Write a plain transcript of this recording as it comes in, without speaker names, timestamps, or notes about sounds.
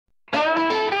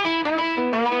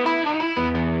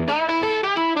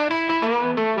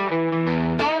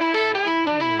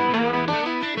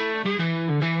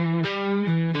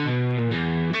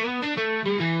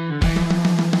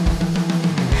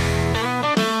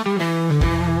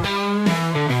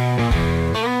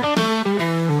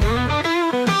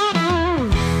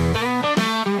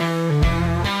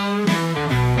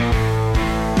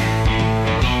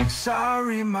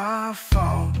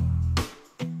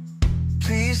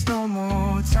Please no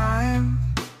more time.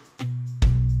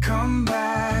 Come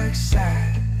back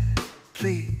sad.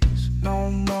 Please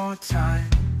no more time.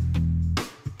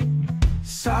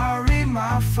 Sorry,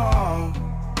 my fault.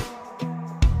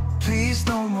 Please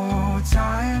no more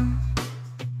time.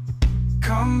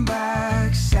 Come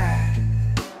back sad.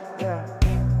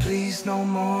 Please no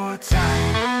more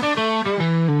time.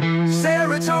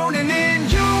 Serotonin in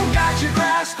you got you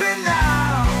grasping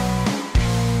now.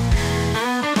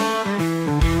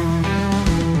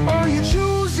 Or you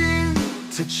choosing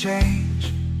to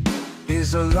change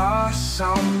is a loss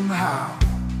somehow.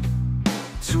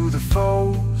 To the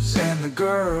foes and the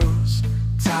girls,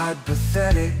 tied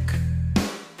pathetic,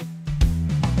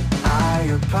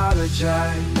 I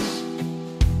apologize,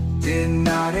 did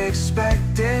not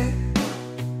expect it,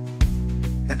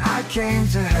 and I came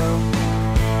to help.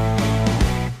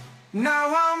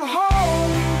 Now I'm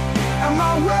home, am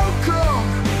I welcome?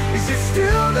 Is it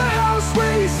still the house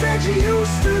where you said you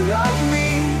used to love me?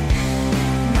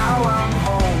 Now I'm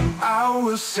home, I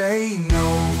will say no.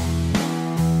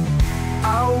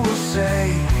 I will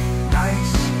say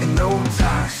nice in no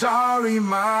time. Sorry,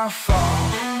 my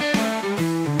fault.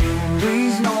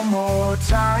 Please no more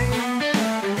time.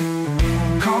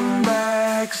 Come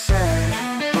back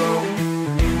sad, bro.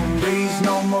 Please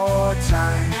no more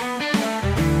time.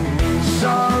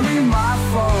 Sorry, my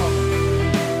fault.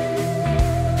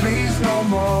 Please no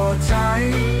more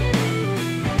time.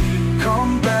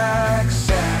 Come back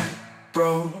sad,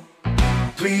 bro.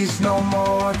 Please no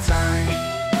more time.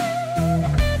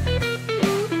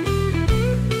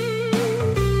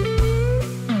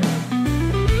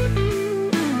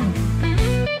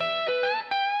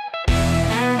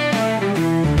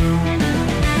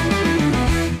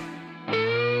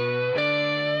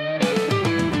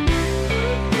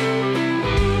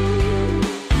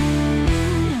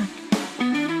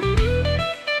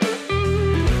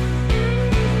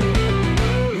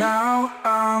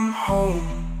 I'm home.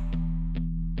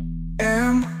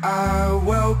 Am I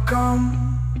welcome?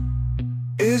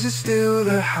 Is it still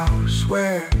the house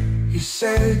where you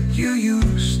said you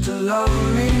used to love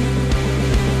me?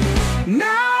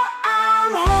 Now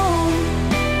I'm home.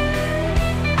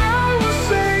 I will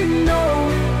say no.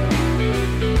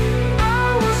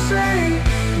 I will say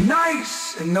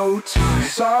nice in no time.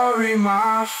 Sorry,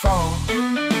 my fault.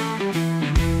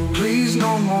 Please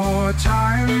no more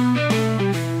time.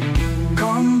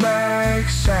 Come back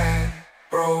sad,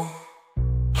 bro.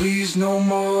 Please no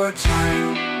more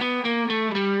time.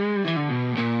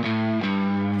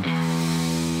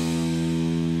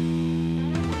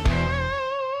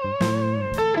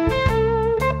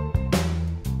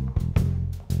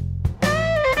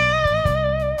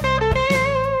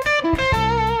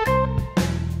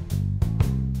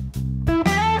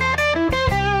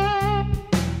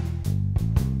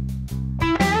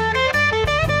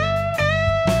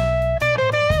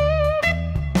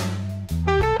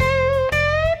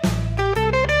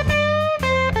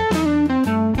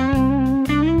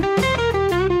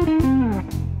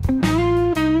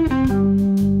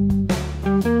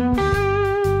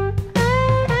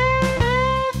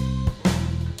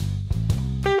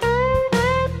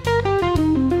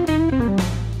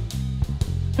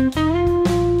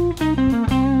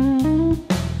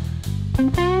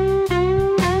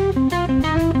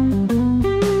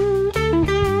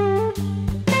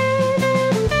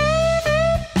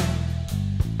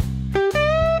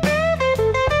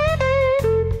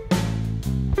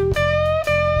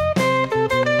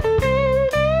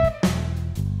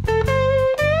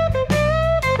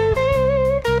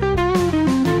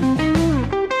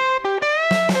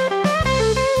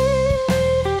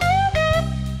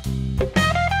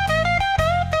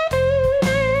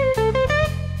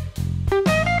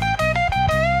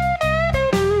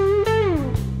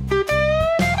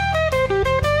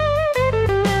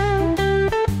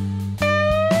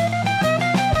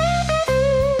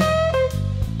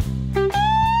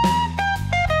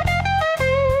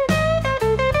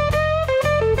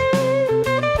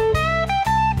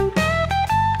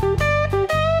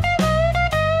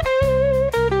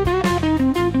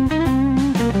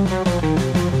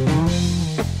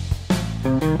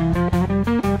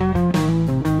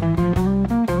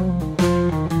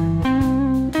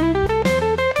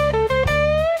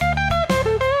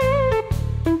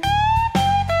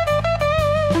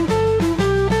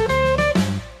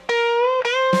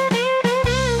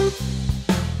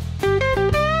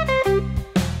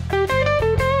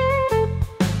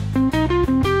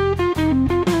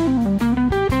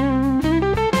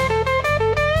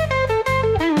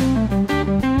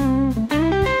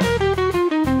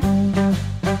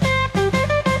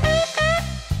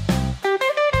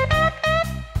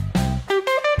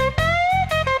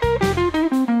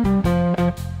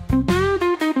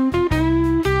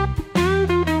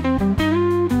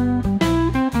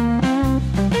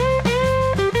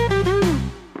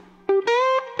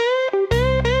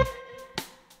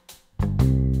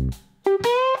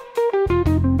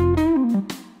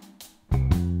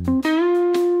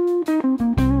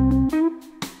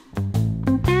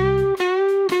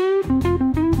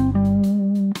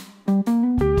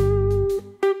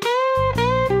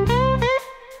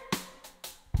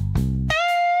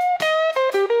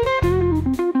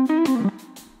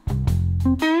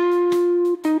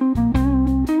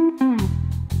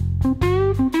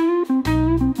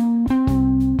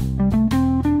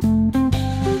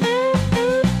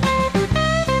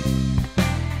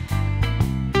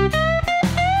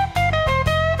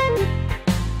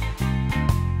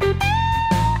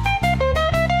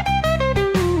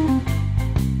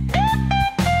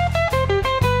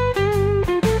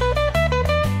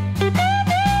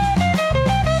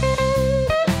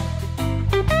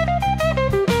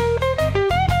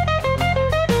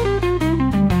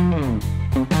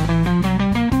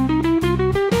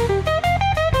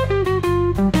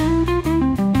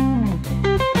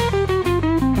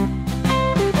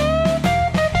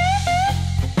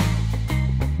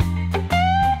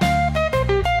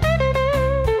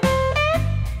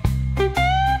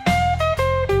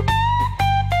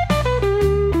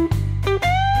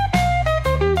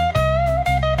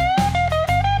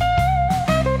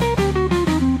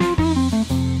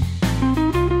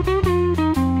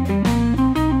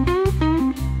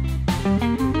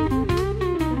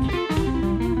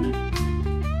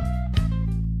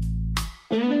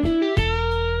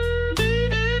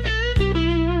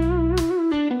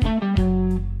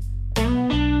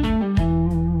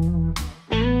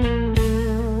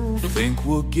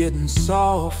 getting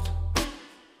soft,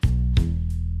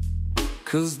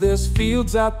 'cause there's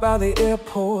fields out by the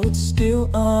airport still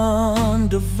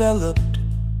undeveloped.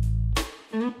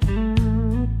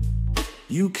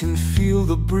 You can feel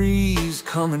the breeze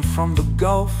coming from the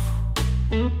Gulf,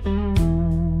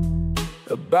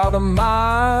 about a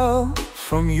mile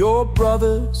from your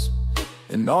brothers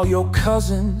and all your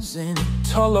cousins in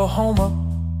Tullahoma.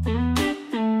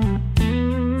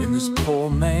 In this poor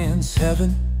man's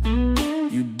heaven,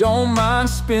 you don't mind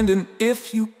spending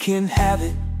if you can have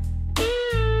it.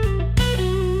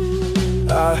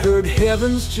 I heard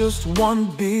heaven's just one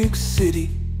big city,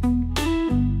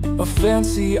 a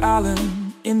fancy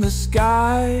island in the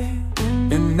sky.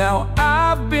 And now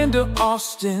I've been to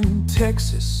Austin,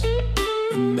 Texas,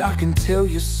 and I can tell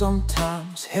you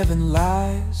sometimes heaven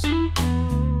lies.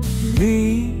 Me,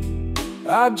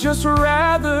 I'd just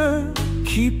rather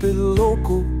keep it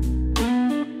local,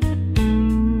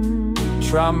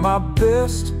 try my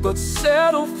best but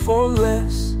settle for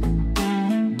less.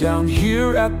 Down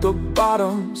here at the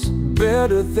bottom's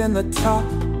better than the top.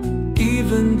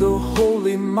 Even the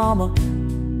Holy Mama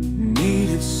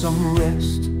needed some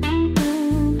rest.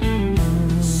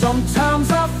 Sometimes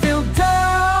I feel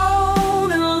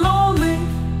down and lonely.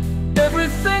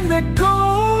 Everything that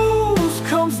goes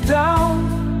comes down.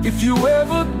 If you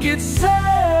ever get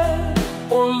sad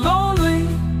or lonely,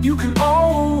 you can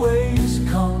always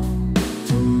come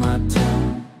to my town.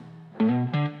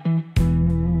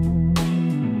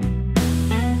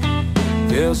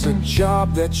 There's a job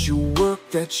that you work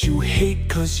that you hate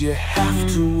 'cause you have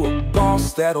to, a boss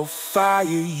that'll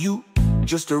fire you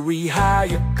just to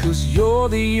rehire, 'cause you're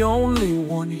the only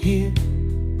one here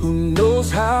who knows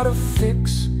how to fix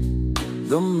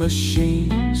the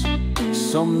machines.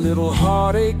 Some little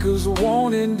heartacres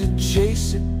wanting to chase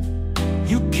it.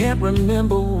 You can't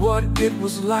remember what it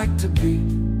was like to be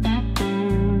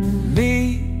me.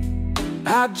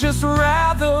 I'd just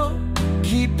rather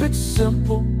keep it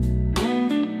simple,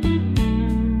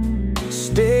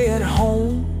 stay at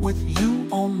home with you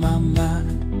on my mind.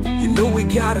 You know we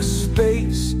got a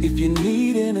space if you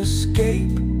need an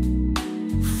escape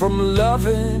from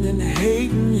loving and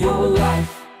hating your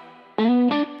life.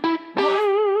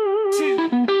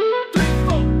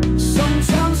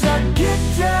 Sometimes I get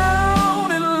down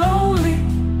and lonely.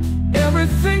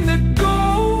 Everything that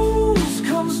goes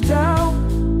comes down.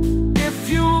 If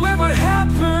you ever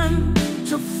happen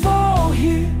to fall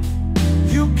here,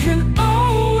 you can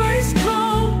always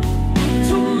come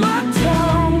to my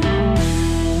town.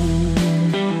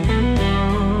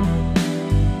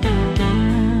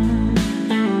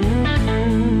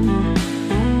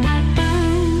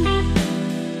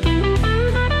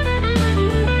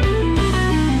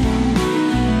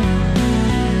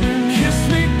 Kiss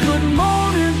me good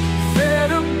morning,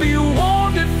 better be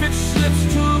warned if it slips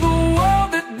to the world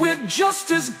that we're just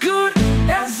as good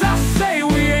as I say.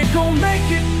 We ain't gonna make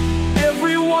it,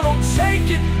 everyone will take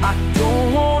it. I don't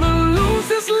wanna lose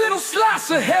this little slice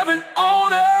of heaven on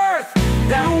earth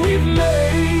that we've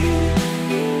made.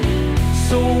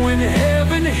 So when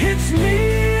heaven hits me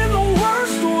in the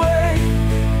worst way,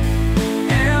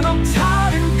 and I'm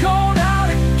tired and gone out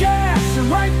of gas, and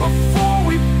right before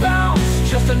we bounce,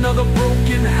 just another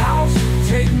broken house,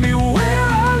 take me where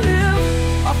I live.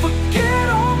 I forget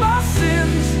all my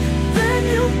sins, then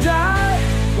you die.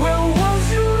 Where was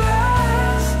you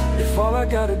last? If all I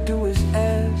gotta do is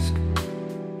ask,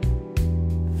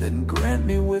 then grant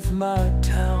me with my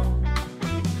town.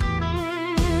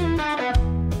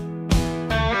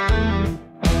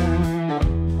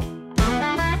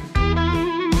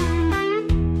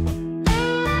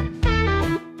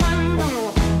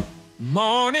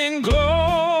 Morning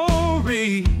glory,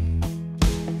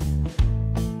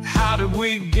 how did we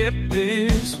get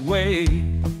this way?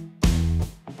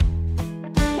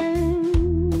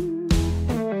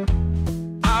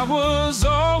 I was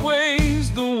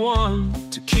always the one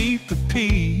to keep the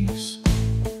peace.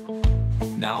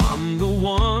 Now I'm the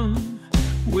one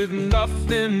with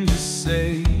nothing to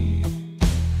say.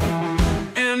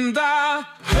 And I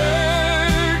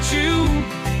heard you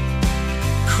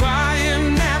crying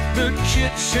at the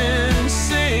kitchen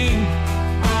sink.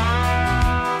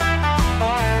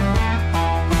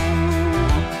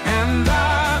 And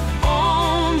I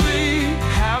only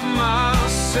have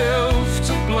myself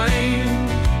to blame.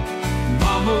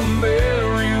 Mama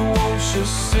Mary, won't you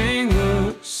sing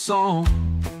a song?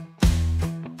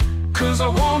 'Cause I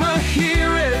wanna hear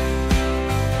it,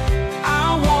 I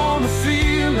wanna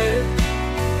feel it.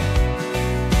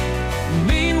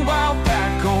 Meanwhile,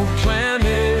 back on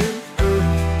planet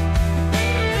Earth,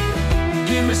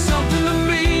 give me something to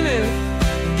mean it,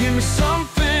 give me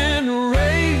something to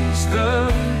raise the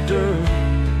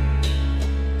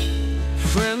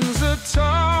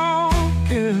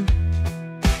in,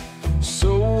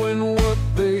 sowing what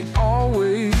they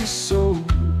always sow.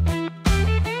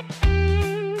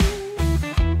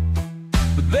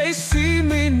 But they see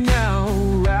me now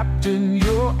wrapped in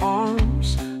your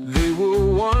arms. They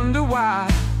will wonder why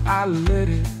I let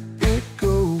it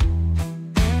go.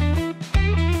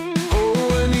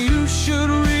 Oh, and you should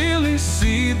really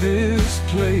see this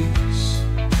place.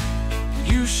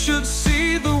 You should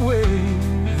see the way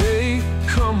they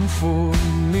come for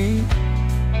me.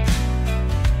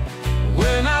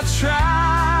 When I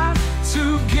try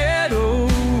to get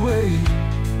away,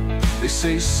 they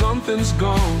say something's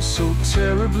gone so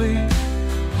terribly,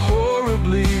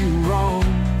 horribly wrong.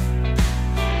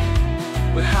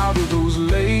 But how do those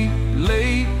late,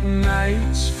 late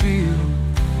nights feel?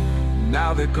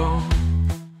 Now they're gone.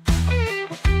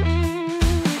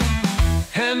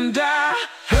 And I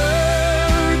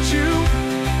heard you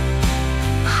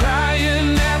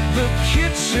crying at the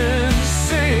kitchen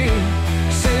sink.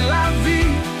 Say la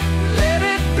vie, let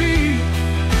it be.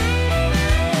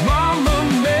 Mama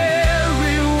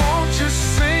Mary, won't you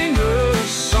sing a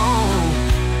song?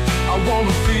 I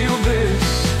wanna feel this,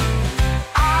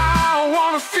 I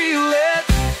wanna feel it.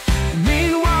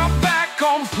 Meanwhile back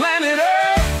on planet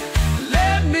Earth,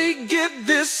 let me get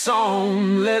this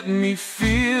song. Let me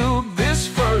feel this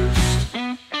first.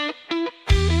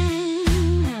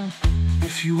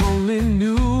 If you only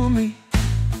knew me,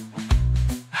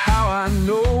 how I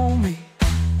know me.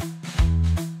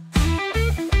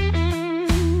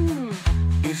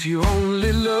 If you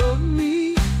only love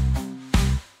me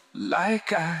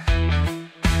like I.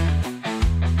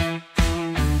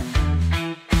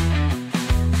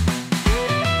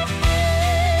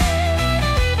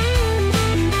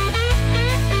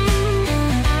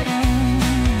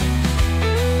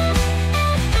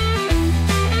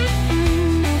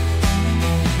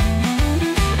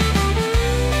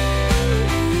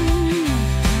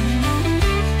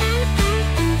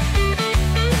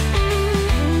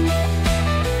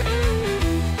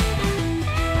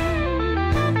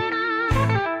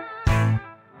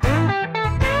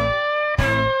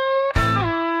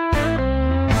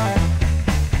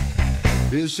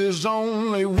 This is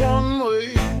only one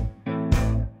way,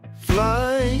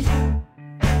 fly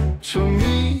to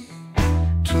me,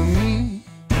 to me.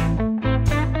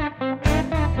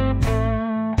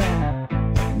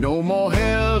 No more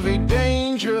heavy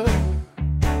danger,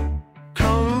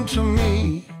 come to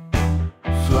me,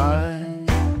 fly.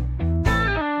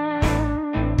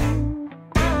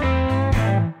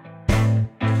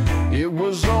 It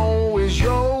was always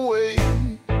your way,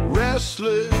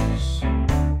 restless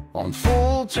on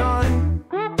full time.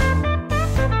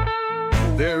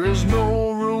 There is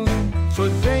no room for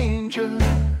danger,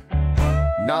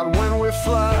 not when we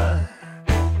fly,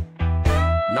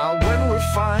 not when we're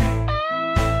fine.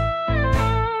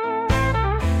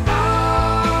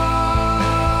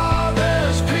 Ah,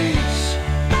 there's peace,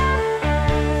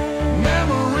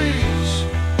 memories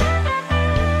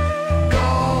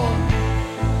gone,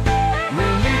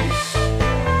 release.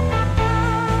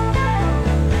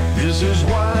 This is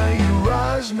why you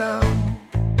rise now,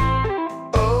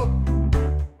 up,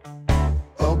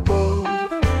 above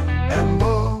and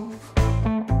above.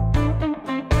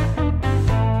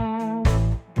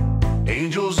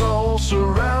 Angels all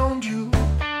surround you,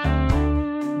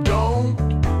 don't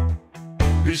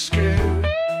be scared,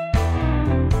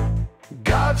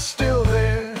 God's still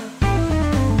there.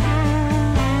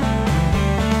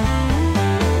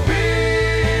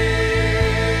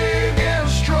 Big and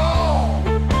strong,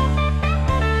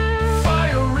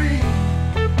 fiery,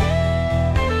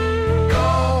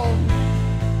 gone,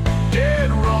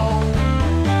 dead wrong.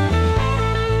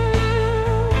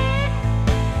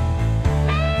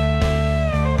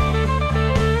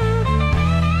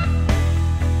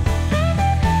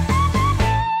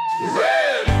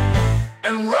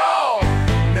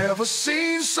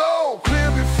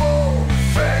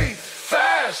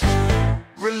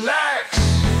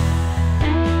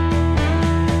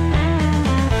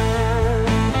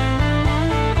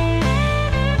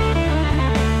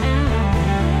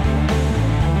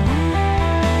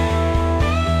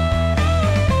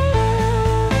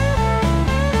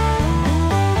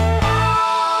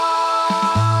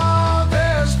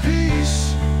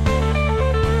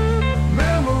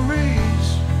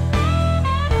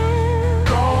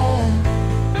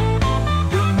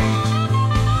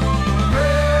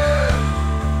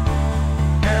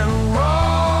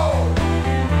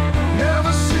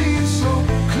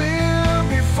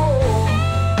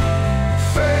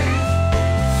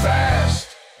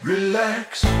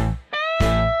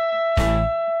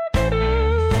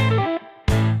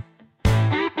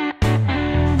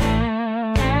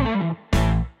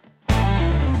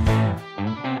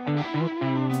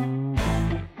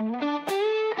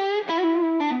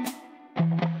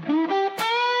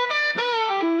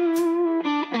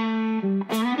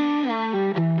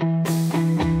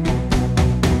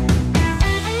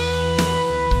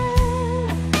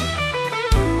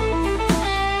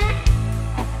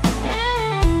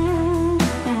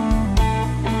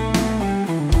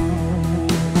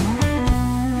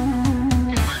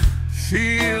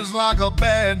 like a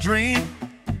bad dream.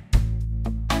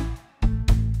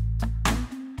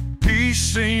 Peace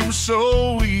seems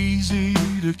so easy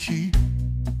to keep.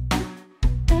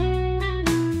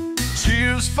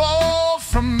 Tears fall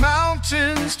from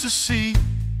mountains to sea.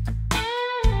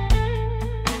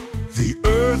 The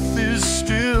earth is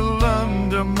still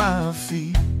under my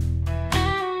feet.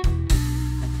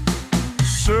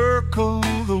 Circle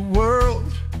the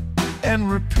world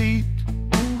and repeat.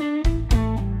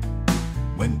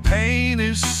 When pain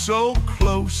is so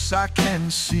close I can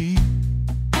see.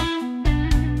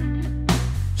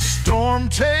 Storm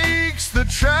takes the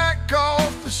track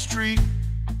off the street.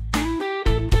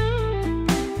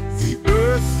 The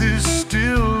earth is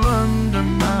still under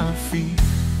my feet.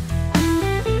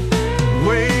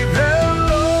 Wave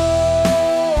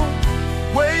hello,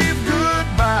 wave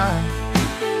goodbye.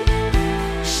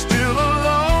 Still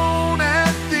alone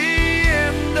at the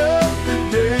end of the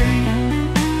day.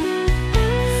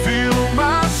 Feel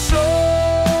my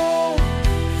soul,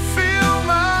 feel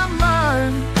my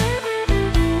mind.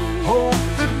 Hope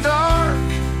the dark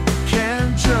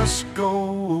can just go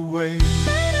away.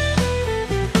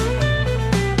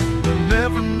 They'll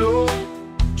never know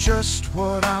just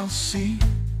what I'll see.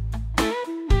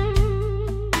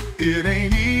 It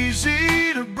ain't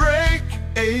easy to break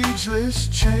ageless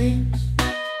chains.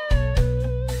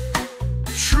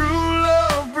 True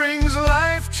love brings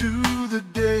life to the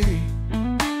day.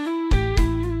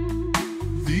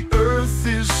 The earth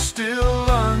is still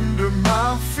under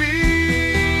my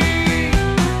feet.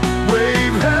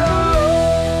 Wave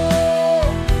hello,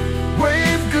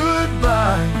 wave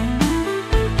goodbye.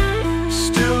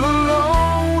 Still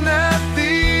alone at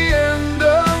the end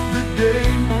of the day.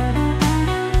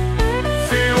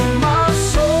 Feel my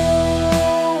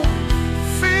soul,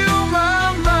 feel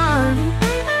my mind.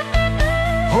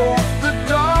 Hope the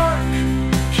dark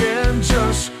can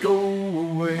just go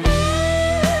away.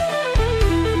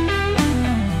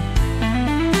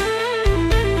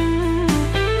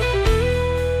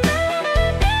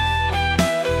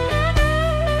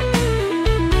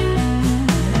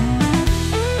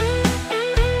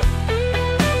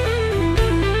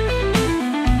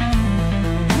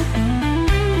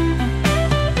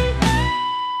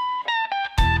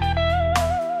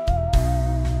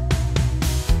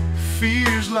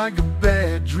 Feels like a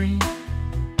bad dream.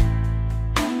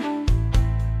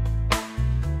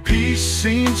 Peace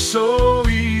seems so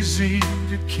easy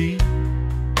to keep.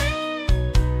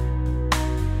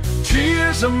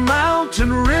 Tears a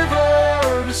mountain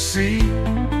river to see.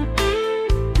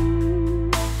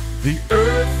 The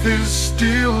earth is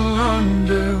still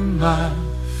under my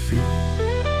feet.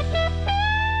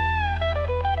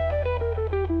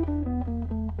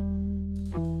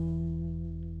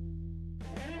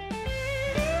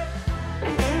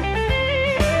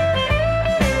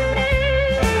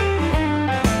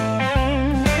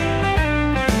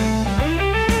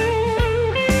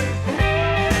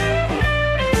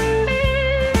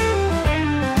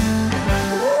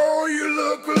 Oh, you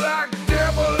look like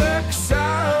devil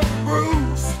exile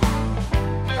Bruce.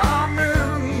 I'm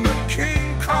in the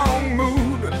King Kong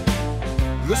mood.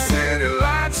 The city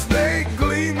lights, they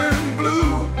gleaming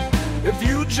blue. If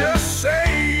you just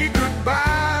say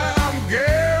goodbye, I'm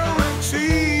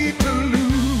guaranteed to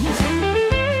lose.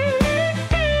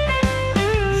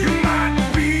 You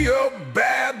might be a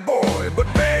bad boy, but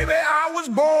baby, I was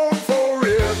born for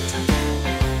it.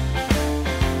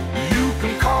 You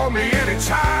can call me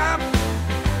anytime,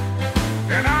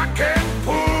 and I can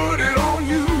put it on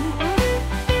you.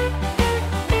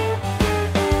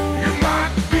 You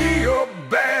might be a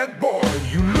bad boy,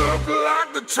 you look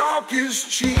like the talk is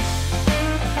cheap.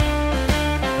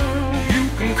 You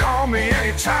can call me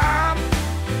anytime,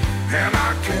 and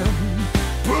I can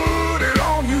put it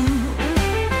on you.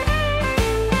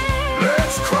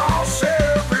 Let's cross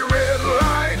every red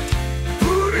light,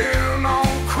 put in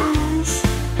on cruise.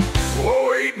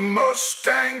 08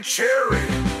 Mustang Cherry.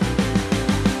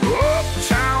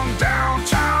 Uptown,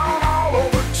 downtown, all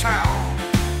over town.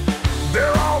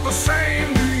 They're all the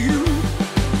same to you.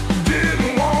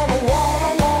 Didn't wanna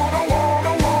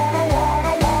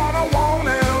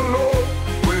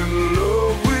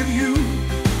love with you.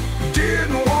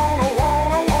 Didn't wanna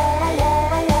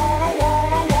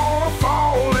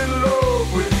fall in love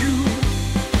with you.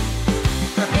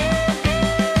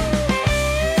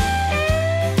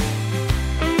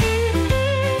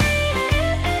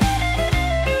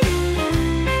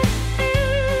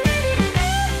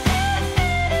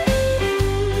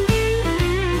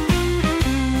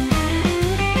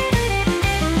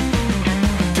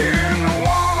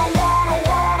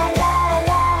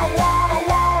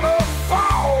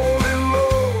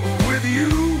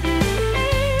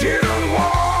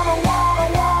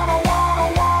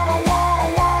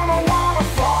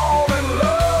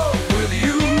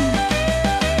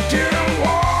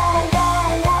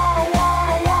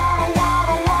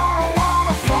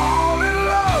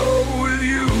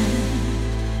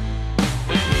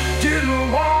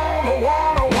 Didn't wanna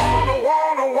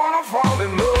fall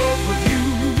in love with you.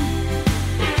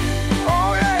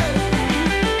 Oh yeah.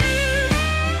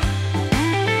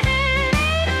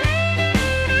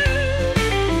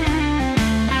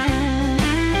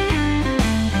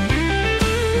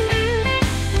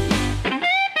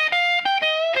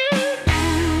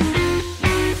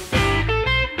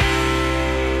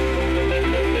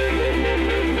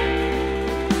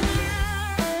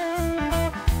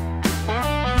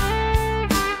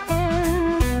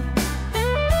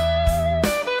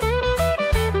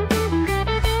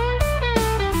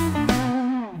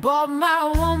 Bought my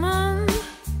woman,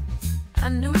 I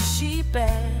knew she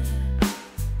bad.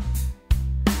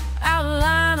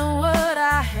 Outline of what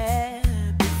I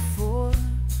had before.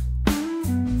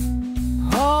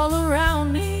 All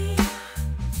around me,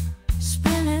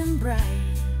 spinning bright.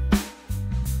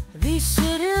 These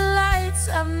city lights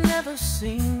I've never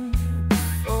seen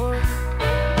before.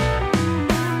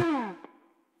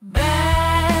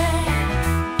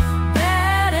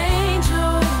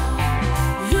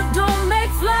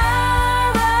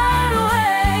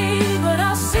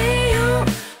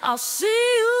 I'll see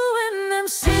you in them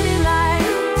city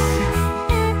lights.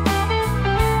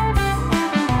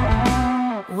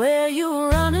 Where you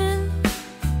running?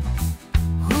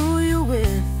 Who you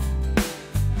with?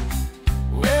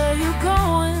 Where you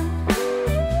going?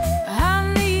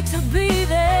 I need to be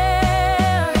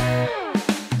there.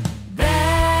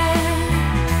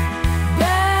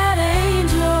 Bad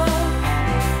angel,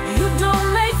 you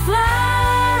don't make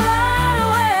fly right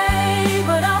away,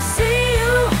 but I'll see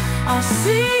you. I'll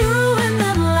see you.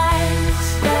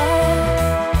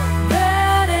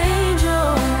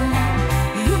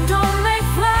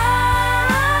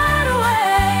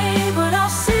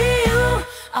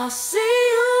 I'll see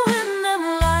you in them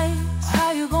lights.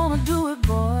 How you gonna do it,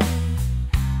 boy?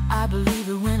 I believe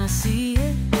it when I see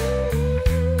it.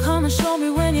 Come and show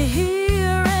me when you're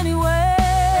here anyway.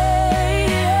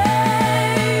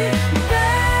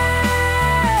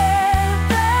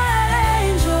 Bad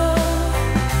angel,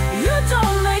 you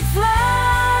don't make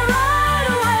fly right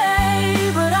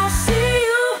away, but I'll see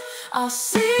you. I'll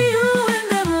see you in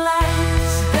them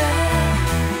lights.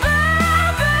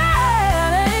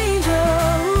 Bad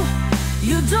angel,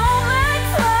 you don't make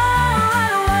fly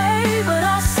right away, but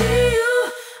I'll see you.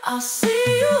 I'll see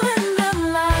you in them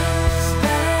lights.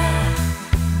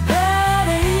 Bad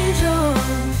angel,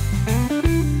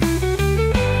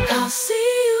 I'll see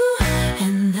you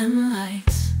in them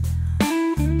lights.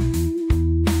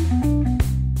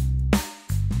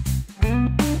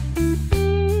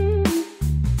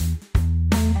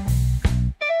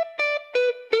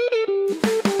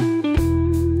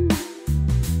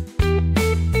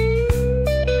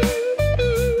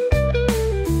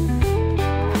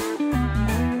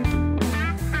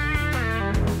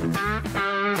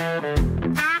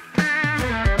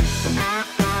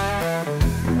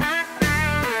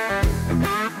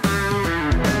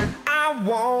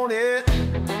 Want it,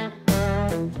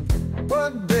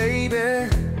 but baby,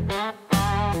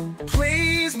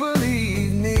 please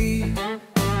believe me.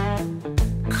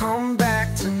 Come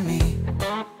back to me.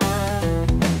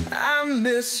 I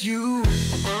miss you.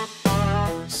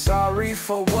 Sorry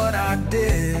for what I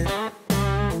did.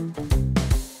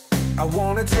 I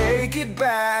wanna take it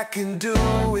back and do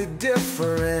it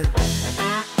different.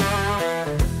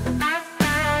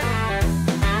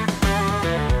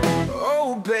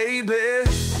 Oh baby,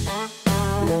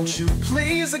 won't you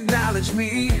please acknowledge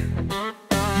me?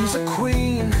 You're a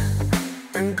queen,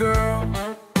 and girl,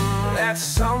 that's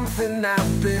something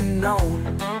I've been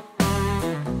known.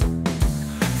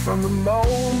 From the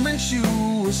moment you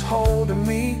was holding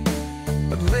me,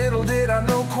 but little did I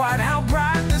know quite how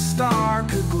bright the star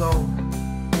could glow.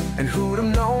 And who'd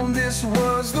have known this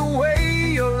was the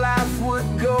way your life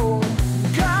would go?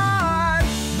 God,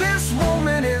 this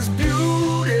woman is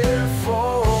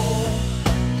beautiful,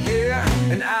 yeah,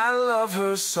 and I love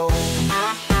her so.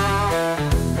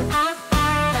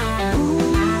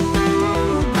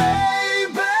 Ooh,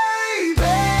 baby,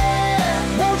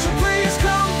 won't you please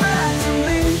come back to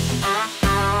me?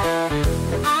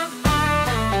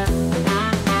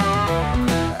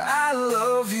 I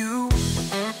love you.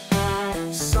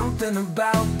 Something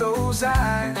about those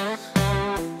eyes,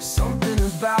 something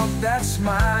about that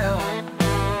smile,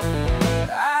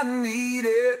 I need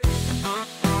it.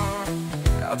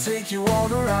 I'll take you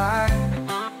on a ride,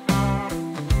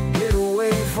 get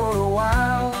away for a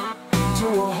while to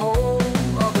a whole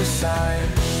other side.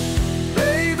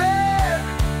 Baby,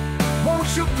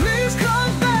 won't you please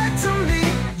come back to me?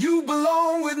 You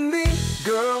belong with me,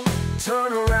 girl.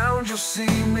 Turn around, you'll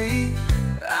see me.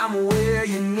 I'm where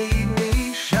you need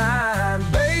me. Shine,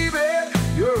 baby.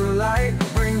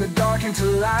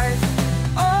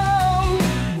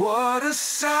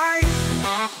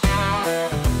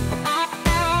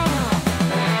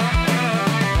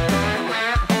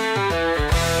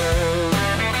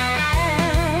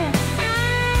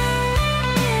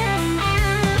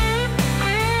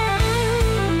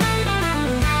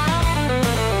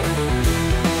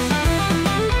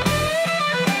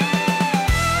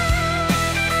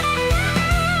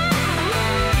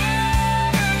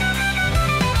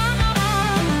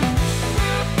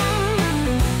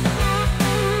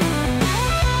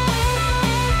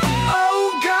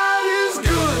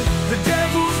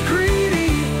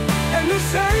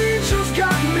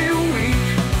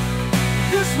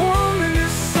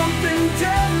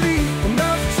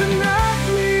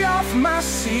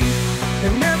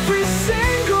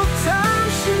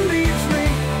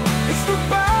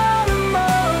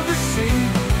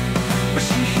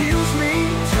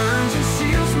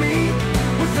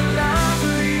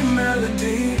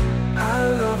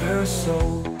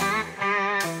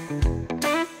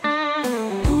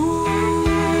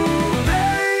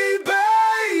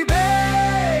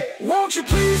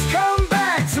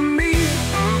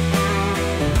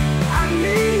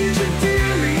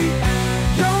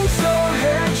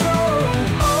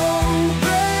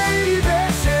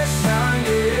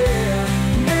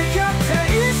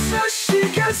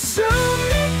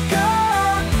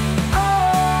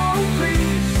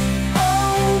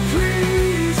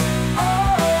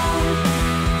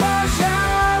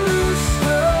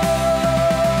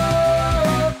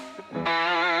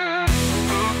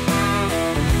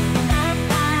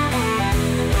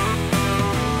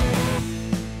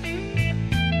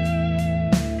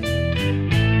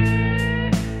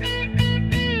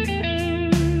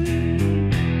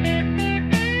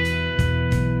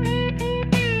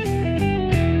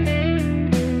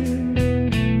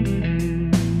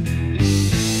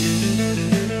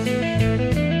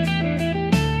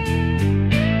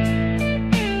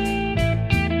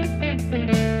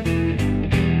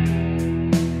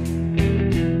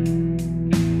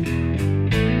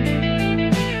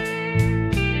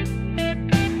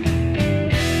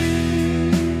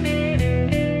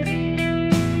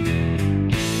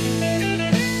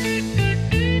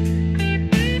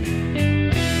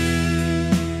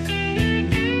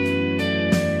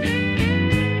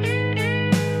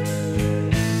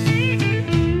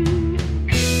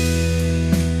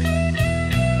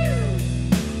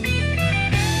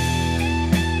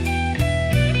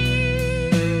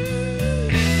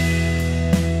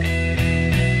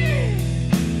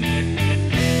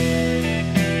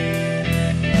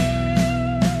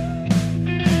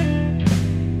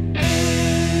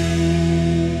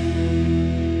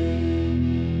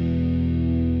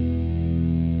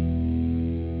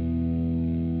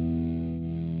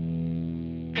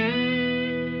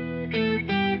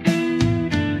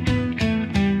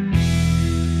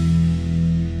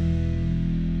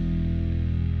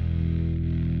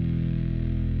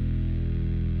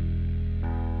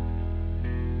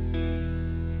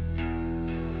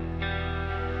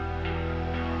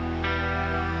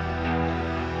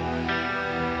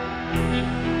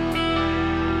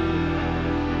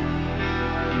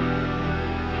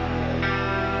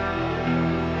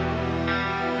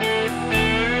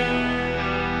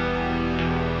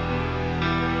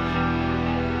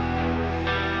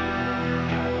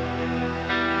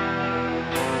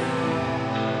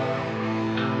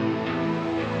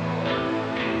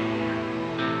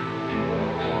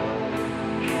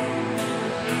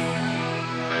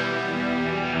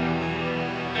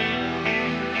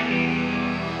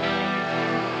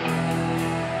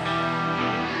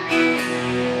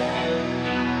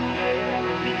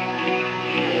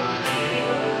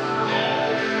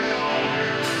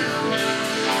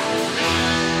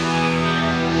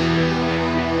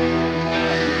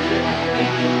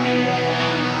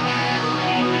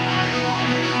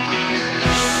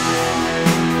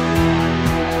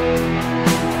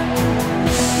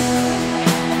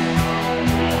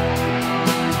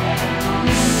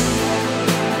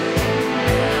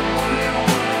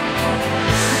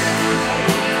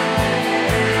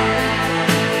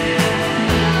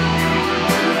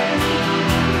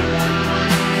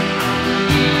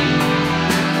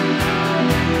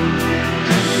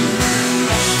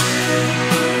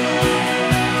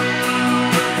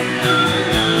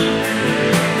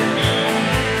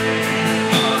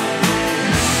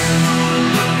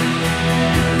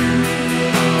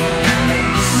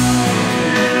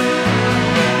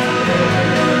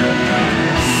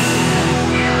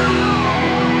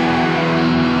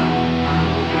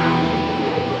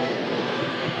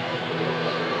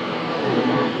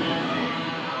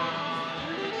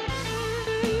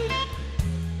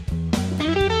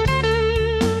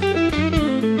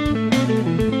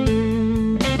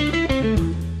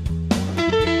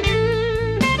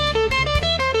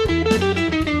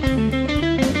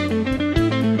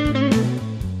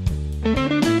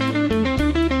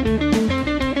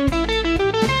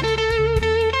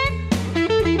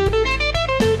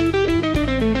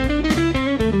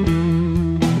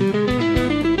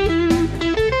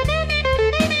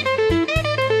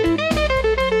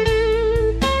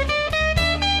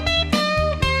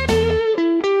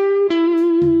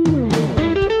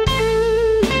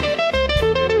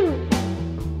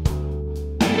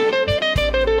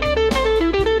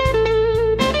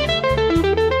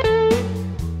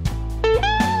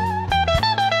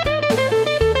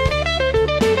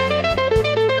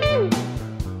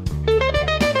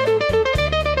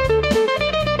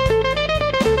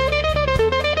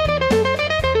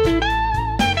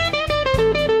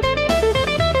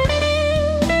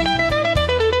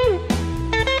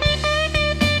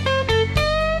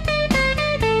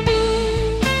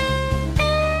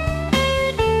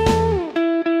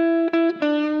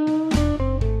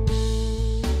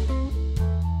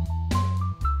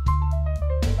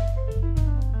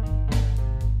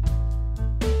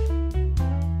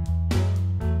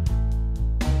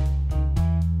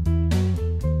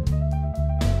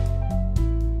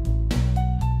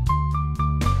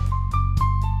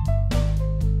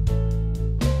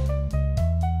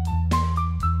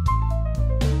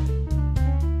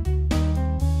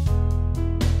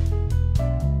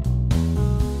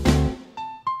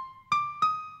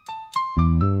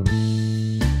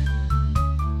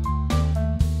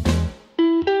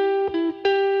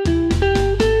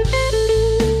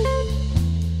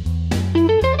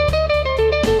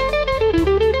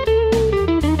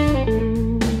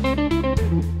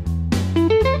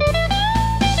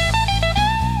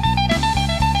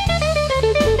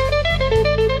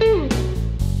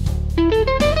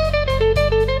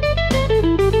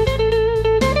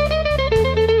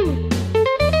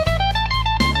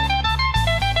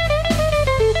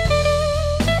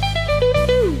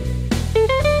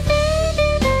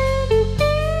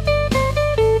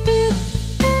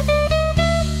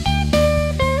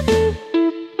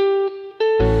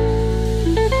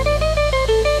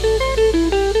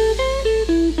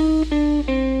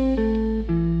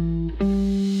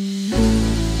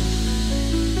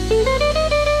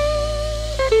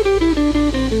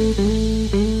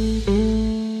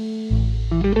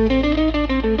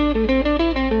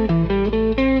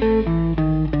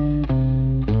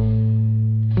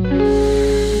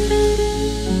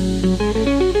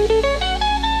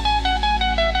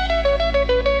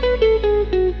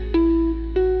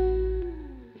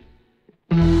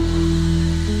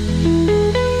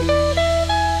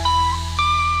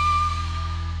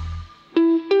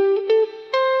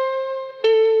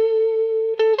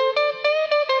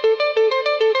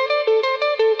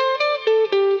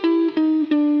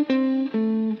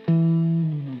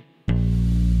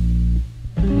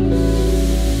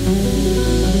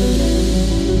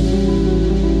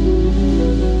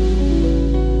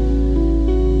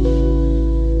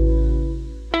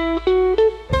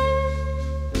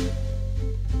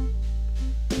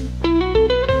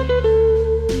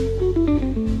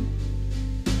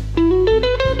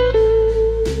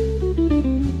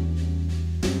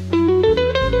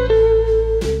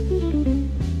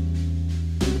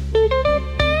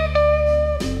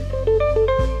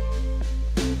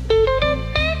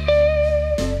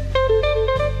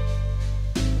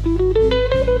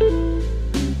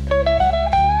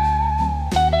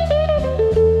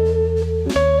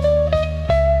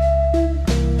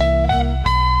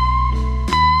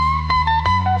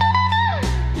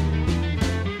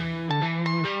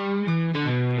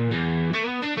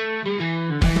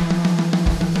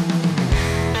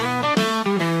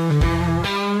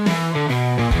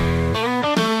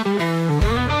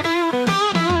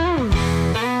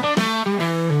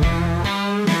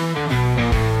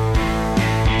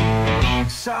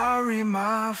 Sorry,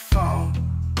 my fault.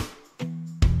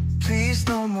 Please,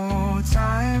 no more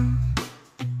time.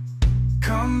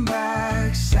 Come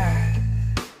back sad.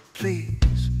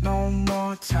 Please, no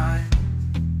more time.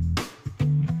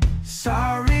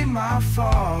 Sorry, my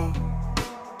fault.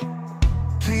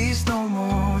 Please, no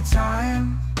more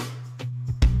time.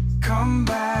 Come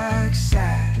back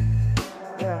sad.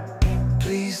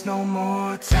 Please, no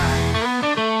more time.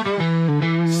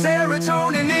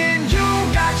 Serotonin in you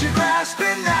got you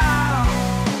grasping now.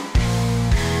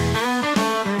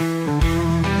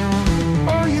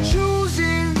 Or you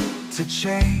choosing to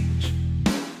change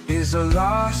is a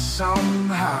loss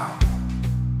somehow.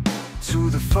 To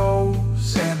the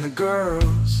foes and the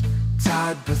girls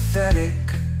tied pathetic,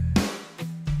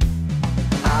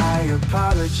 I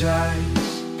apologize,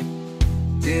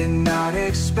 did not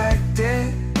expect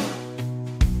it,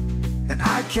 and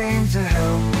I came to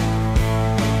help.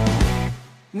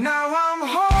 Now I'm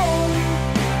home,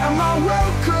 am I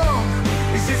welcome?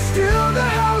 Is it still the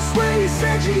house where you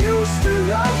said you used to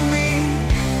love me?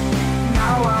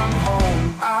 Now I'm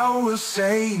home, I will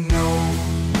say no.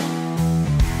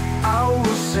 I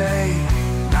will say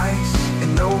nice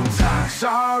in no time.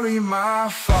 Sorry, my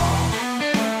fault.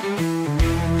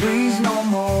 Please, no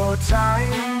more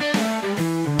time.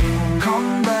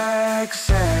 Come back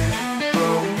sad,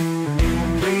 bro.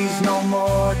 Please, no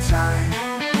more time.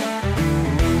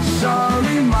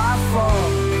 Sorry, my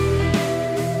fault.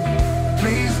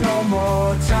 Please, no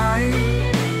more time.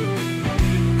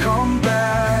 Come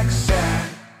back sad,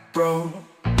 bro.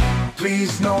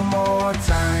 Please, no more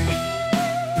time.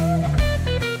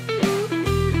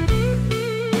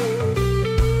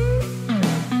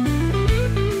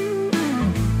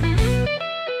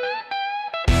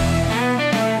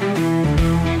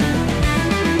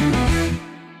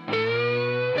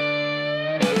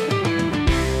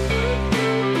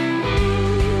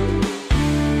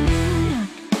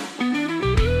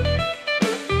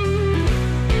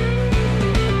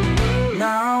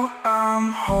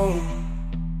 I'm home.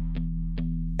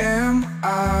 Am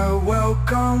I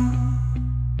welcome?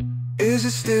 Is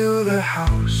it still the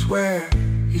house where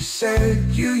you said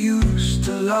you used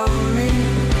to love me?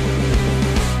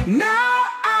 Now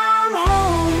I'm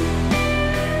home.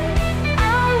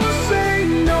 I will say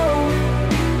no.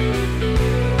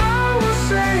 I will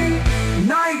say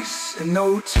nice in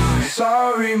no time.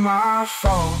 Sorry, my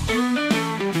fault.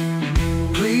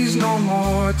 Please, no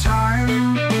more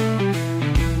time.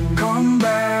 Come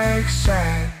back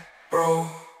sad, bro.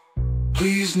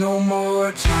 Please, no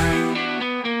more time.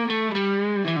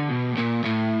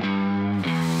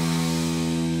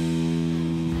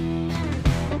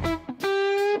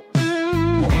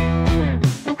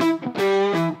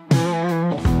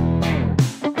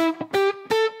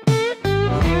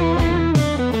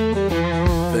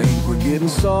 Think we're getting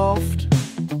soft,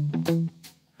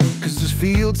 'cause there's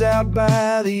fields out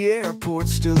by the airport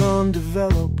still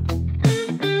undeveloped.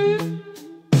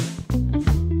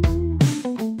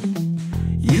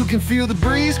 You can feel the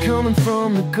breeze coming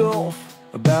from the Gulf,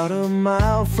 about a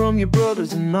mile from your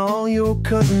brothers and all your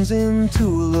cousins in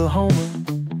Tullahoma.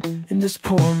 In this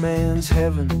poor man's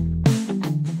heaven,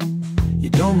 you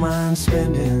don't mind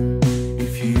spending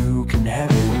if you can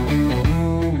have it.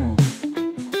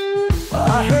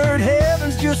 I heard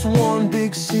heaven's just one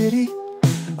big city,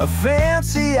 a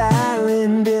fancy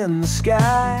island in the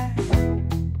sky.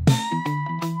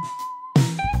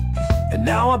 And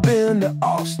now I've been to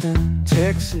Austin,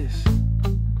 Texas,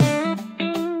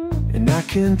 and I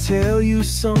can tell you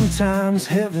sometimes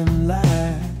heaven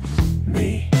lies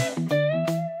me.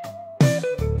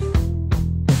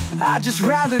 I'd just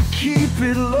rather keep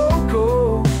it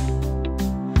local,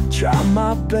 try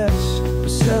my best, but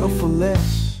settle for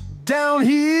less. Down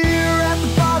here at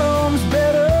the bottom's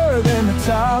better than the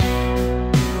top.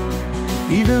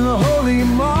 Even the holy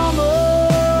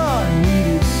mama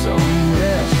needed some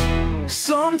rest.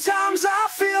 Sometimes I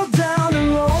feel down and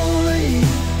lonely.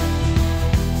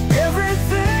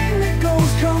 Everything that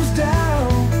goes comes down.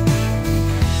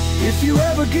 If you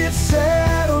ever get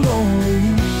sad or lonely,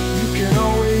 you can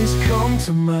always come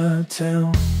to my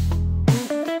town.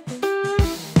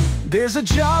 There's a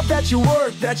job that you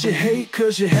work that you hate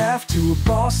 'cause you have to, a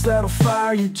boss that'll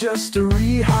fire you just to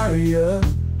rehire you.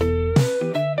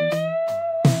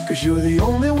 'Cause you're the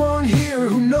only one here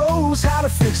who knows how to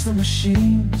fix the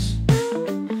machines.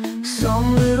 Some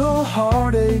little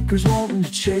heartacres wanting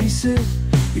to chase it,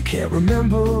 you can't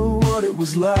remember what it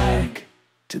was like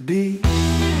to be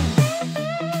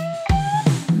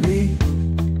me.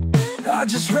 I'd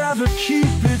just rather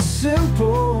keep it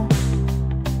simple,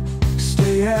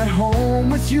 stay at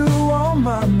home with you on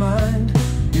my mind.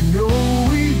 You know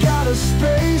we got a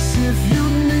space if you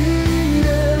need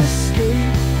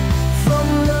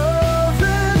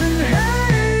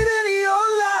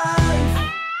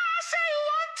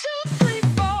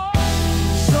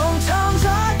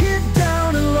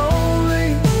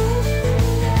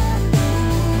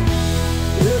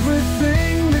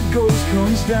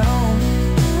goes down.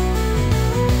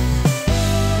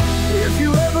 If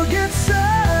you ever get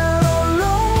sad or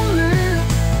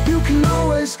lonely, you can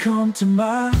always come to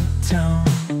my town.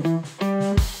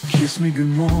 Kiss me good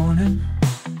morning,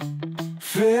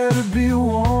 fair to be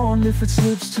warned if it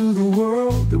slips to the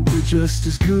world that we're just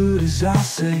as good as I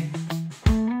say.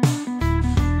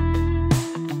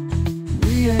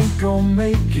 We ain't gonna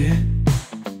make it,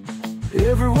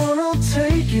 everyone will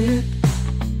take it.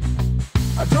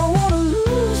 I don't wanna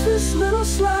lose this little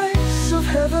slice of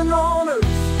heaven on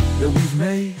earth that we've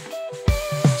made.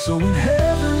 So when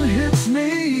heaven hits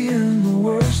me in the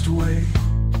worst way,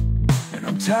 and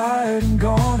I'm tired and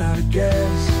gone out of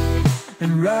gas,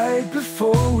 and right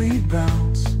before we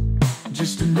bounce,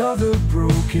 just another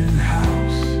broken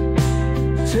house,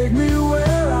 take me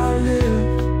where I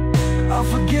live, I'll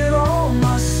forget all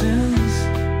my sins.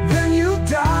 Then you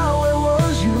die, where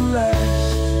was you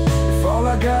last? If all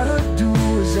I gotta do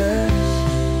is ask,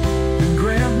 then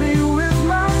grant me with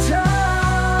my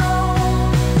town.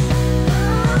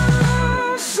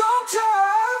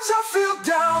 Sometimes I feel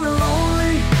down and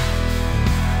lonely,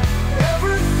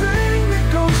 everything that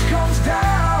goes comes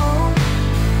down.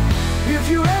 If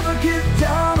you ever get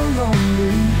down and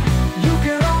lonely, you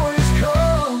can always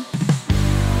come.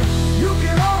 You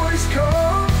can always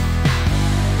come.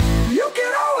 You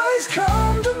can always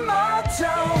come to my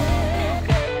town.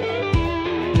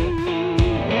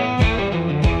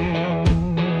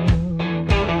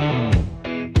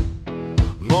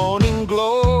 Morning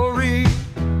glory,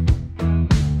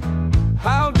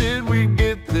 how did we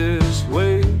get this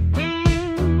way?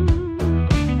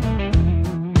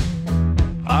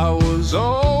 I was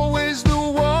always the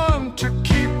one to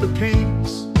keep the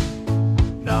peace.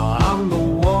 Now I'm the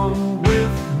one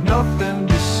with nothing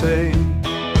to say.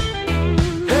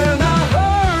 And I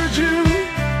heard you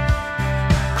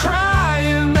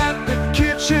crying at the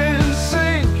kitchen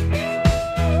sink,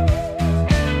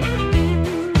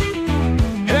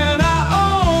 and I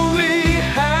only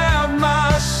have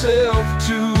myself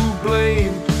to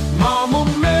blame. Mama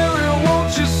Mary,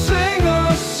 won't you sing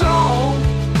a song?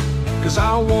 'Cause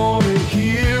I wanna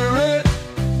hear it,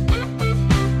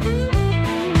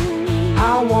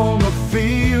 I wanna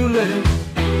feel it.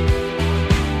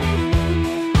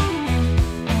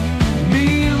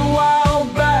 Meanwhile,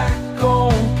 back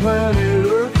on planet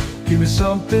Earth, give me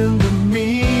something to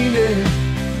mean it,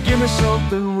 give me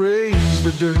something raise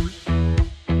the dirt.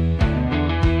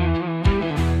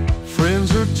 Friends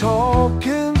are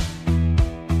talking,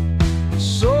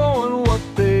 sowing what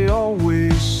they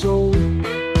always sow,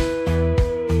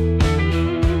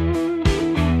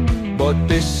 but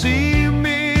they see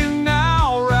me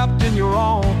now wrapped in your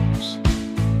arms.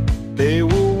 They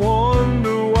will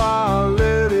wonder why I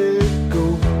let it go.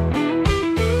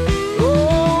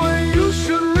 Oh, you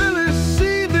should really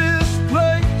see this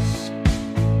place.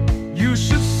 You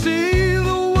should see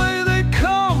the way they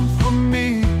come for me.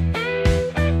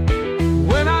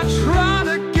 When I try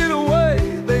to get away,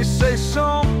 they say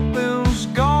something's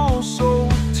gone so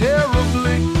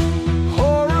terribly,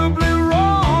 horribly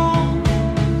wrong.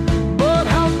 But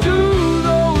how do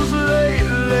those late,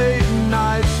 late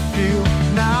nights feel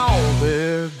now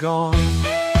they're gone?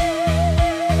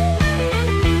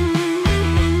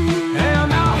 And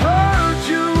I heard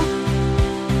you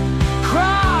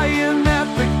crying at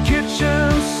the kitchen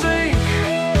sink,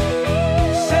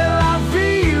 said la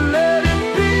vie, let it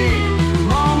be.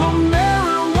 Mama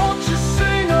Mary, won't you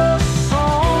sing a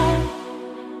song?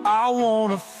 I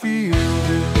wanna feel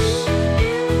this,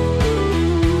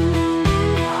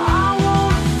 I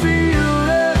wanna feel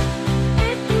it.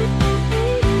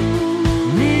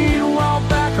 Meanwhile,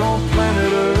 back on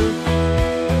planet Earth,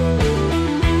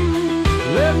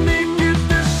 let me get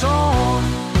this on,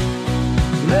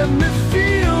 let me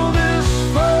feel this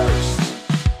first.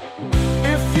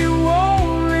 If you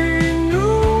only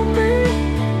knew me,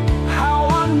 how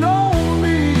I know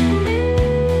me.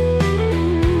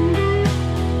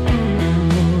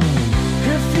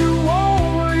 If you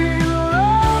only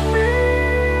love me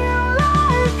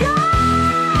like I.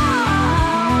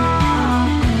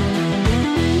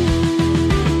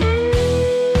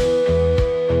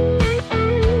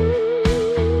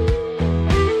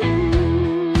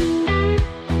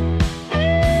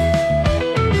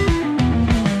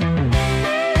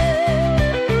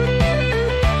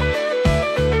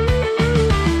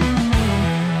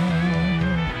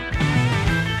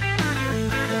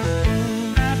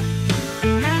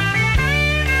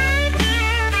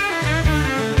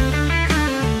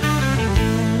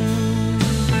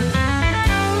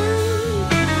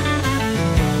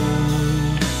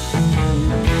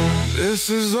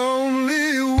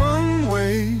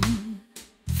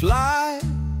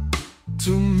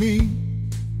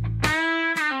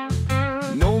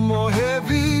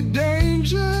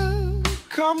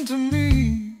 come to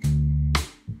me,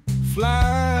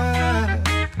 fly.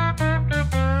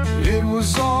 It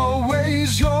was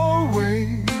always your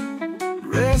way,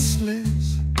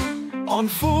 restless on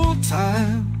full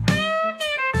time.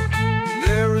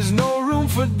 There is no room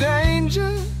for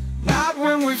danger, not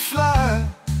when we fly,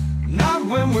 not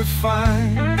when we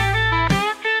find.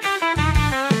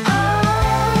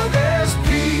 Ah, there's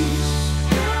peace,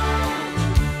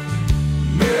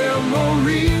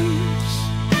 memories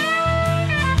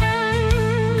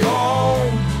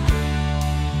gone,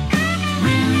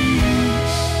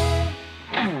 release.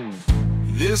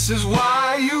 This is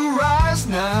why you rise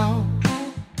now,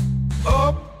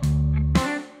 up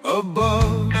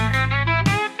above.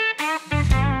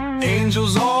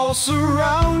 Angels all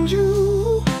surround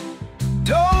you.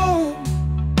 Don't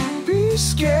be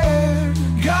scared,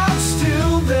 God's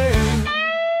still there.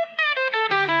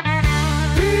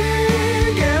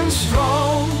 Big and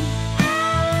strong,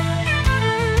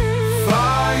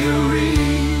 fiery,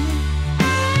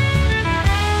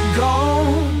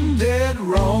 gone dead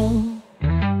wrong.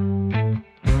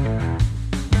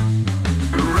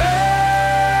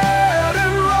 Red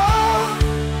and raw,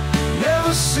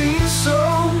 never seen so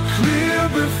clear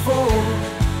before.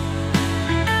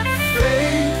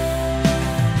 Faith,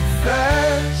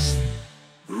 fast,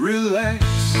 relax.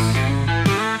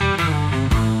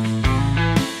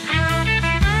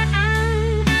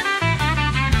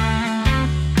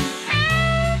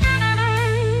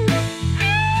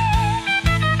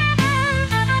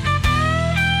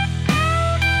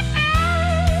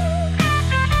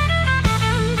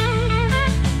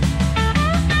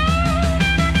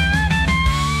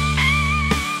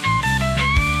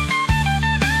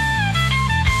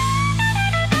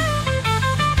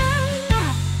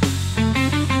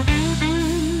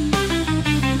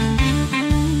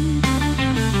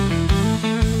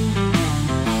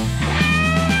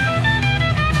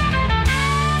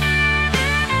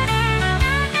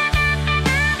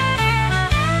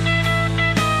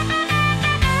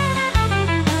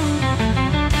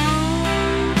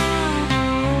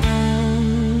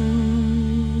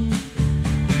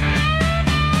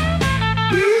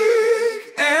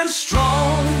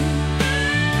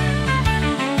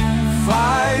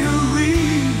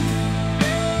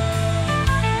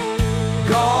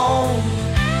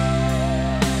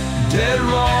 Dead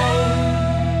wrong.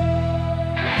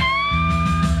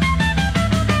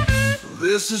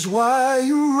 This is why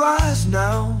you rise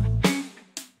now,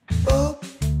 up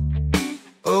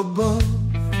above.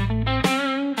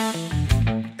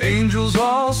 Angels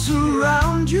all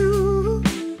surround you.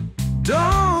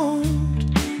 Don't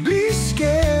be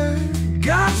scared,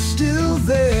 God's still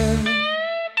there.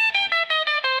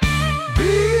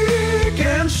 Big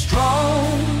and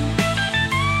strong,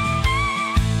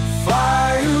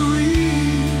 fiery,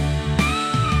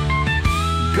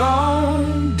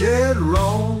 gone dead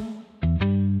wrong.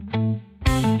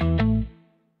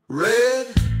 Red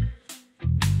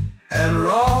and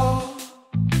raw,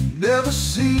 never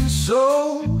seen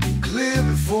so clear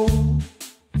before.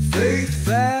 Faith,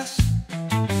 fast,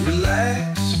 relax.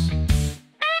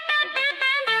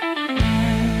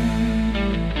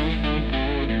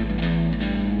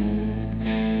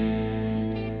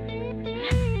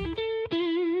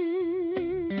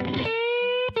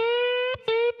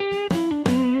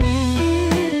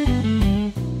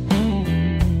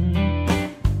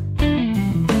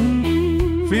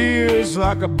 Feels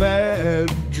like a bad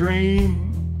dream.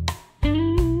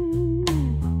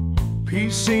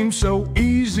 Peace seems so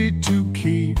easy to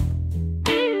keep.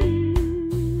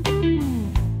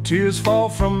 Tears fall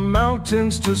from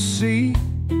mountains to sea.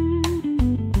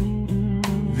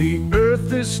 The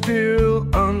earth is still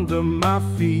under my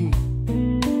feet.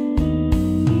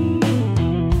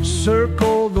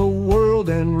 Circle the world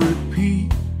and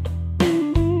repeat.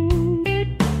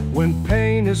 When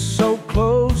pain is so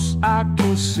close, I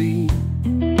can see.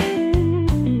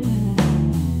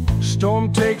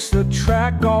 Storm takes the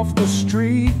track off the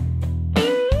street.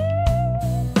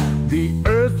 The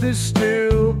earth is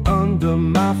still under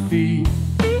my feet.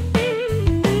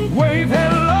 Wave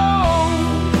hello,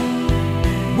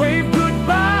 wave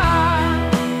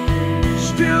goodbye.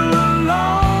 Still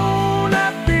alone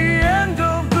at the end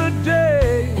of the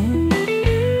day.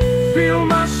 Feel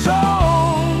my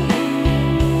soul,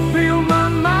 feel my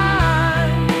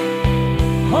mind.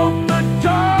 Hope the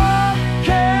dark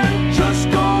can just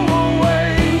go away.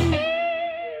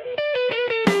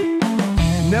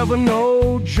 Never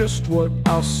know just what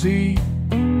I'll see.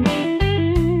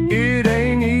 It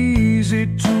ain't easy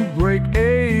to break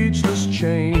ageless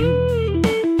chains.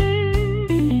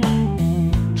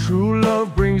 True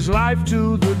love brings life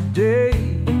to the day.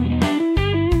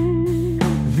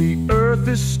 The earth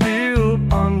is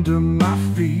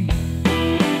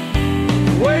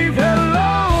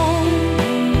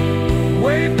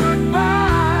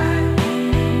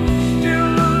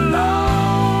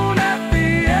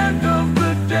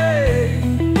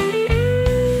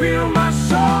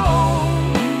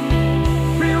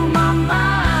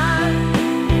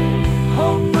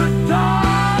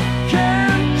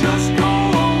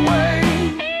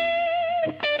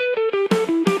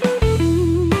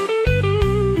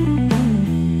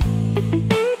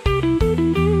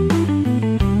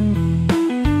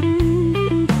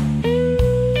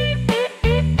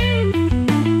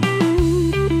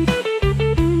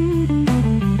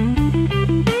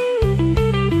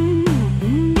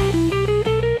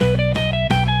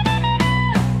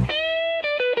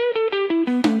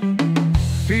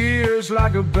feels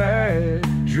like a bad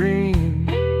dream.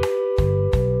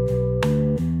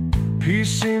 Peace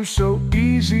seems so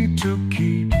easy to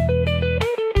keep.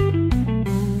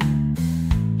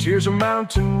 Tears a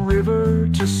mountain river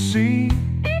to see.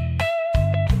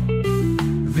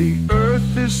 The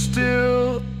earth is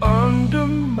still under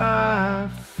my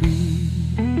feet.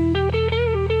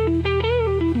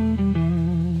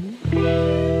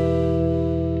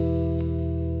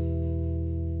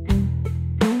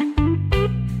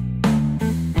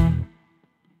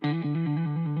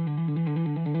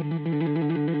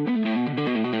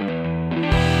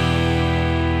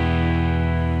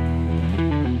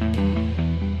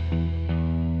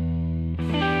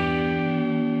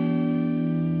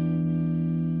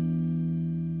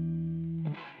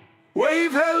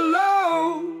 Wave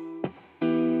hello,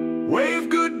 wave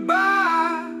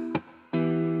goodbye.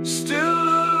 Still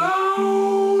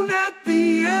alone at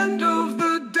the end of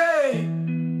the day.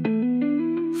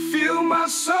 Feel my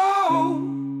soul,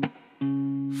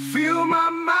 feel my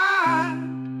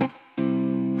mind.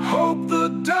 Hope the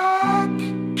dark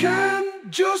can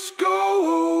just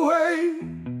go away.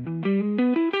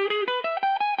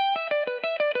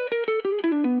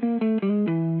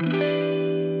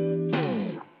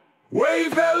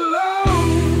 Wave hello,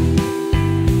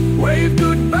 wave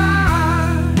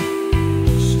goodbye.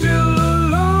 Still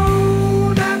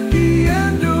alone at the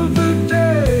end of the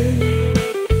day.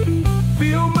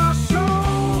 Feel my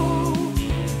soul,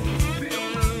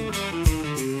 feel my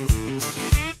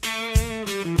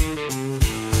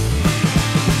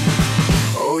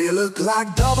Oh, you look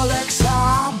like double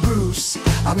XR Bruce.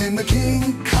 I'm in the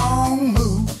King Kong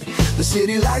mood. The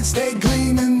city lights, stay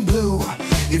gleaming blue.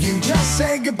 If you just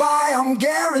say goodbye, I'm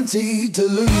guaranteed to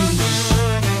lose.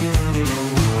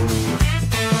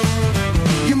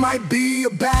 You might be a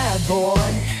bad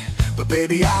boy, but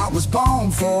baby, I was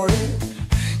born for it.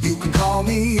 You can call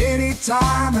me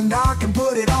anytime and I can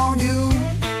put it on you.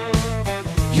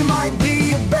 You might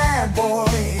be a bad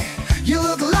boy, you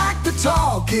look like the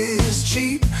talk is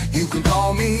cheap. You can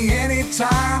call me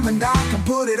anytime and I can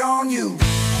put it on you.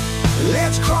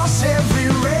 Let's cross every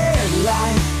red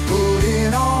light, put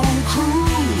it on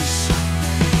cruise.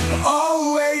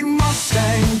 Oh, wait,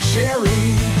 Mustang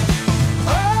Cherry.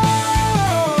 Oh,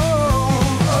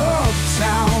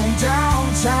 uptown,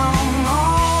 downtown,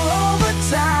 all over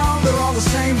town, they're all the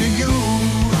same to you.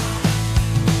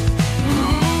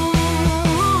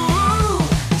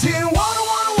 Didn't wanna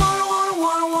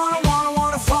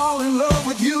fall in love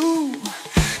with you.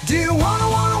 Didn't wanna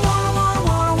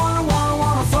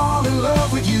fall in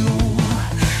love with you.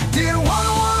 Didn't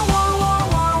wanna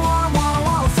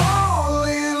fall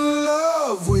in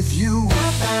love with you.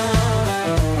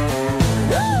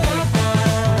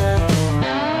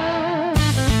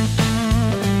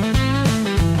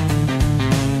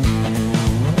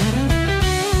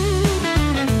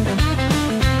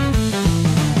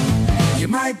 You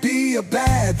might be a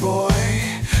bad boy,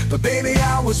 but baby,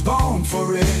 I was born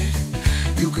for it.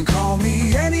 You can call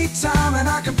me anytime and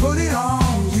I can put it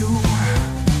on you.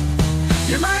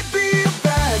 You might be a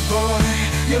bad boy,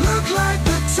 you look like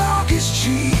the talk is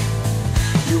cheap.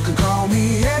 You can call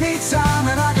me anytime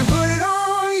and I can put it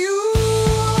on you.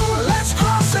 Let's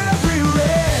cross every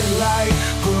red light,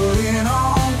 put it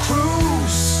on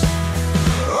cruise.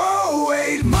 Oh,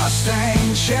 wait,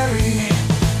 Mustang Cherry.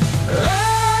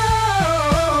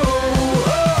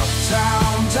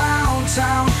 Uptown,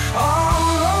 downtown,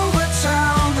 all over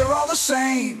town, they're all the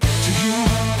same to you,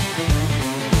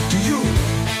 to you.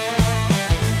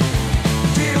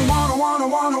 Didn't wanna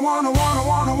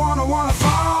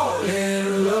fall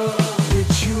in love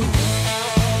with you.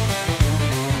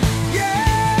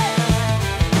 Yeah.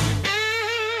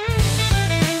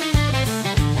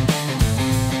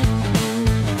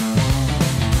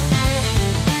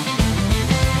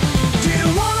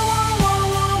 Didn't wanna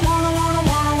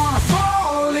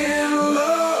fall in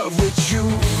love with you.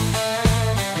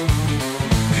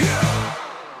 Yeah.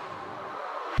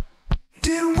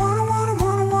 Didn't wanna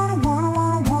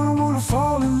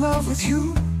fall in love with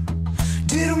you.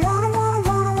 Didn't wanna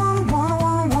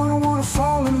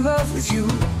fall in love with you.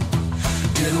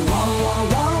 Didn't wanna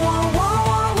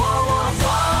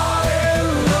fall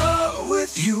in love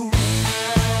with you.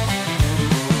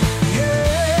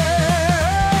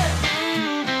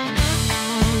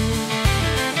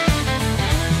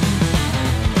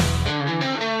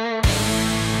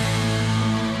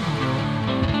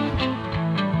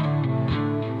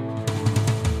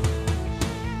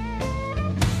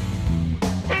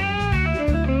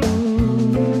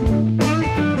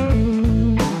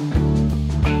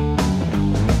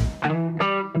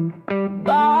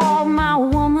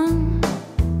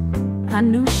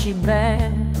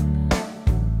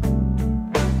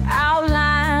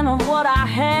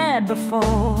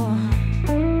 before.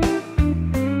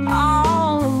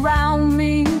 All around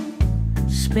me,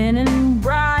 spinning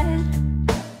bright,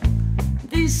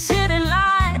 these city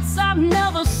lights I've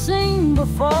never seen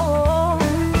before.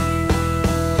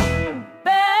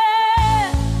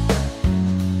 Bad,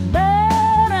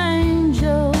 bad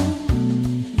angel,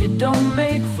 you don't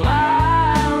make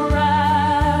fly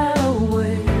right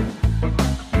away,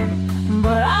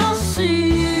 but I'll see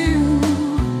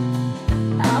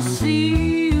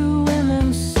you in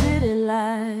them city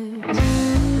lights.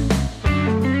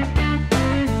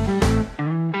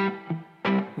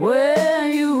 Where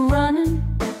you running?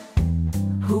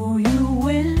 Who you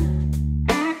with?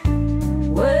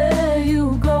 Where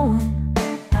you going?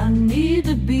 I need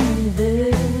to be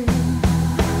there.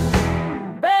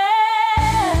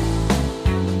 Bad,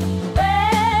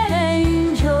 bad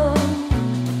angel,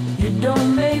 you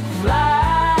don't make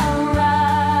fly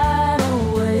right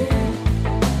away,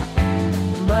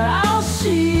 but I'll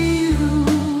see you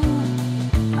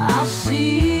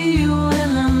in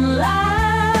them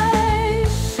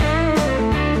lights.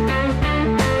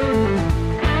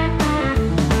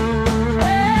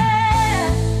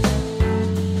 Bad,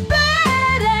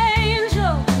 bad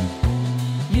angel,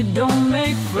 you don't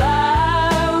make fly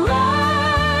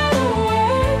right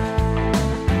away,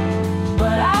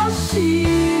 but I'll see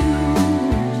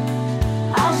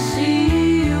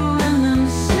you in them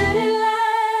city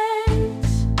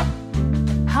lights.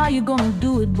 How you gonna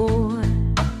do it, boy?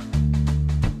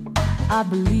 I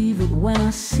believe it when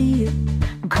I see it.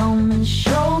 Come and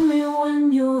show me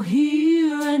when you're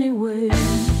here anyway.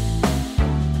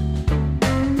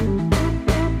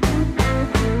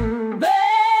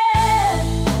 Bad,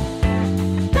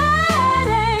 bad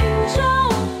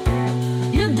angel,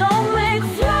 you don't make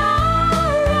fly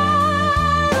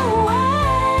right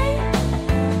away,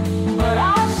 but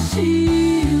I'll see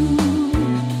you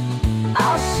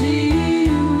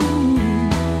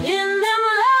in them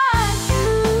lights.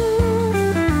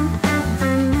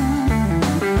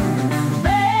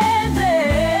 Baby,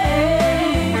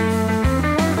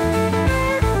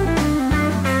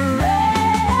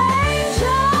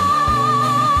 angel,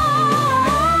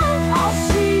 I'll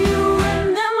see you in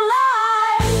them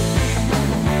lights.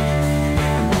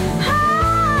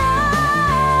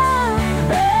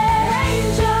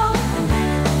 Angel,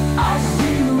 I'll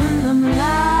see you in them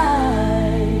lights.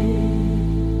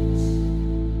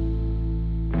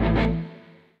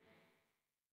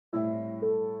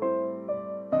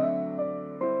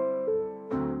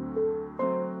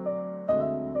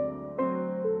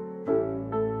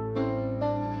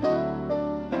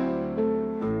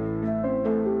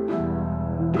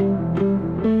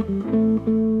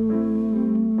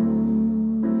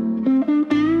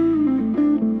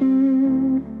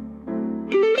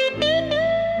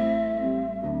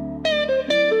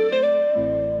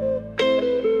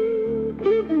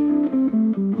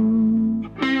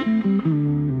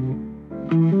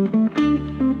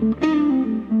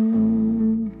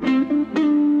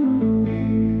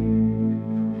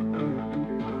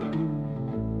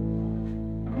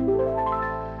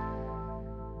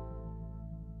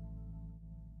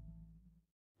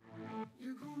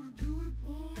 You're gonna do it,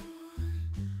 boy.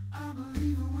 I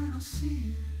believe it when I see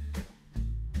it.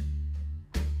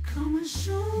 Come and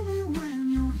show me when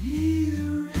you're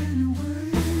here anyway.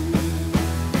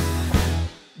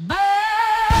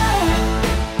 Bad,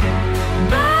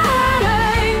 bad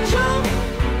angel,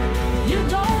 you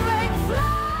don't make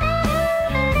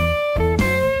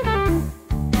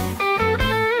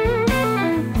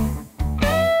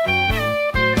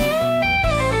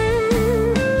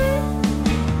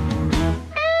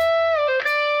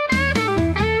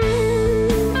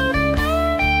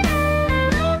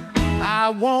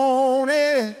I want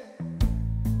it,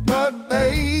 but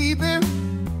baby,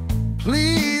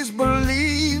 please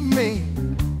believe me.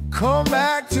 Come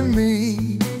back to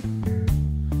me.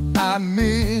 I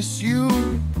miss you.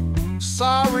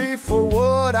 Sorry for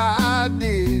what I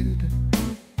did.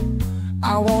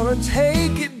 I wanna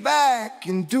take it back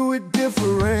and do it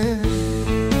different.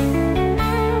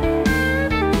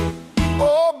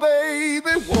 Oh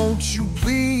baby, won't you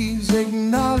please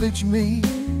acknowledge me?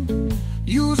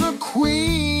 You's a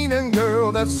queen, and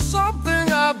girl, that's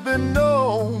something I've been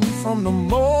known from the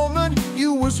moment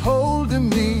you was holding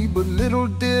me. But little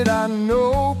did I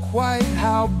know quite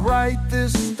how bright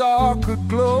this star could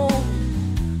glow,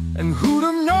 and who'd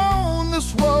have known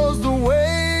this was the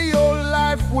way your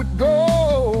life would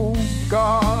go.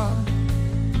 God,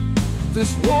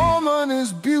 this woman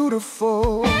is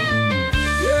beautiful,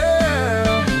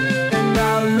 yeah, and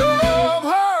I love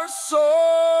her so.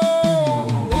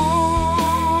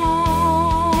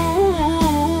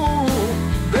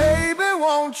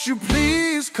 Won't you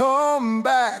come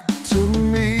back to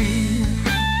me.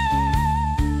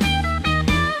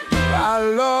 I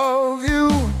love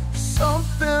you.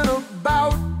 Something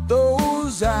about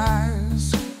those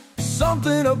eyes,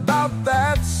 something about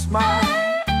that smile.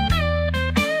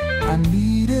 I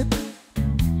need it.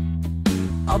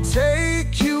 I'll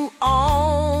take you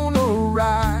on a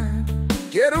ride,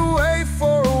 get away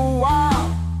for a while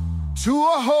to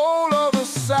a whole other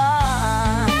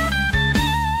side.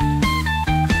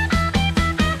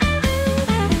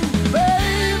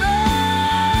 Baby,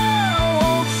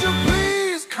 won't you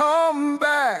please come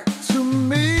back to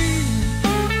me?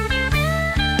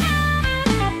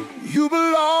 You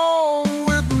belong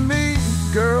with me,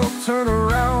 girl, turn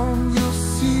around, you'll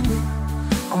see me.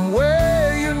 I'm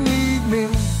where you need me.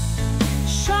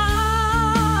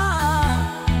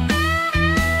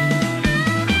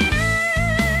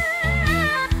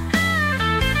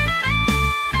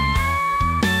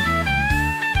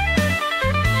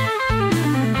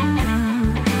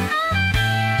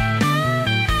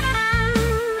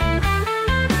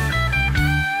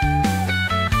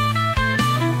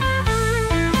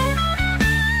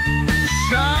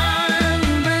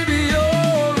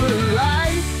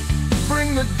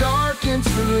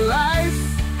 Into life.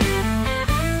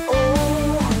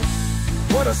 Oh,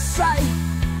 what a sight.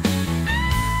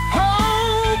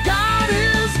 Oh, God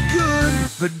is good.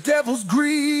 The devil's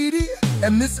greedy,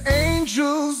 and this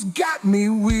angel's got me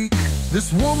weak.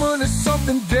 This woman is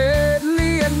something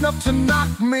deadly, enough to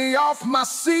knock me off my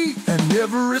seat. And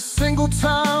every single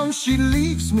time she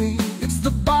leaves me, it's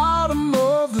the bottom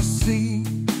of the sea.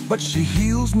 But she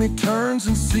heals me, turns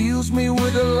and seals me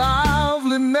with a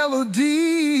lively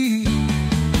melody.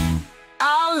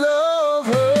 I love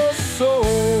her so.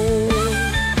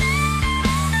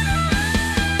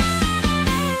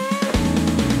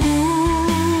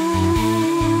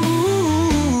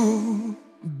 Ooh,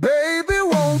 baby,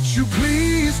 won't you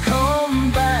please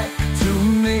come back to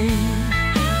me?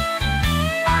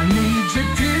 I need you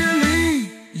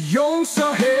dearly,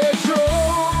 용서해줘.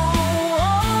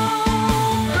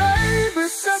 Baby,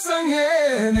 세상에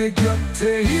내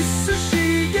곁에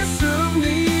있으시겠습니까?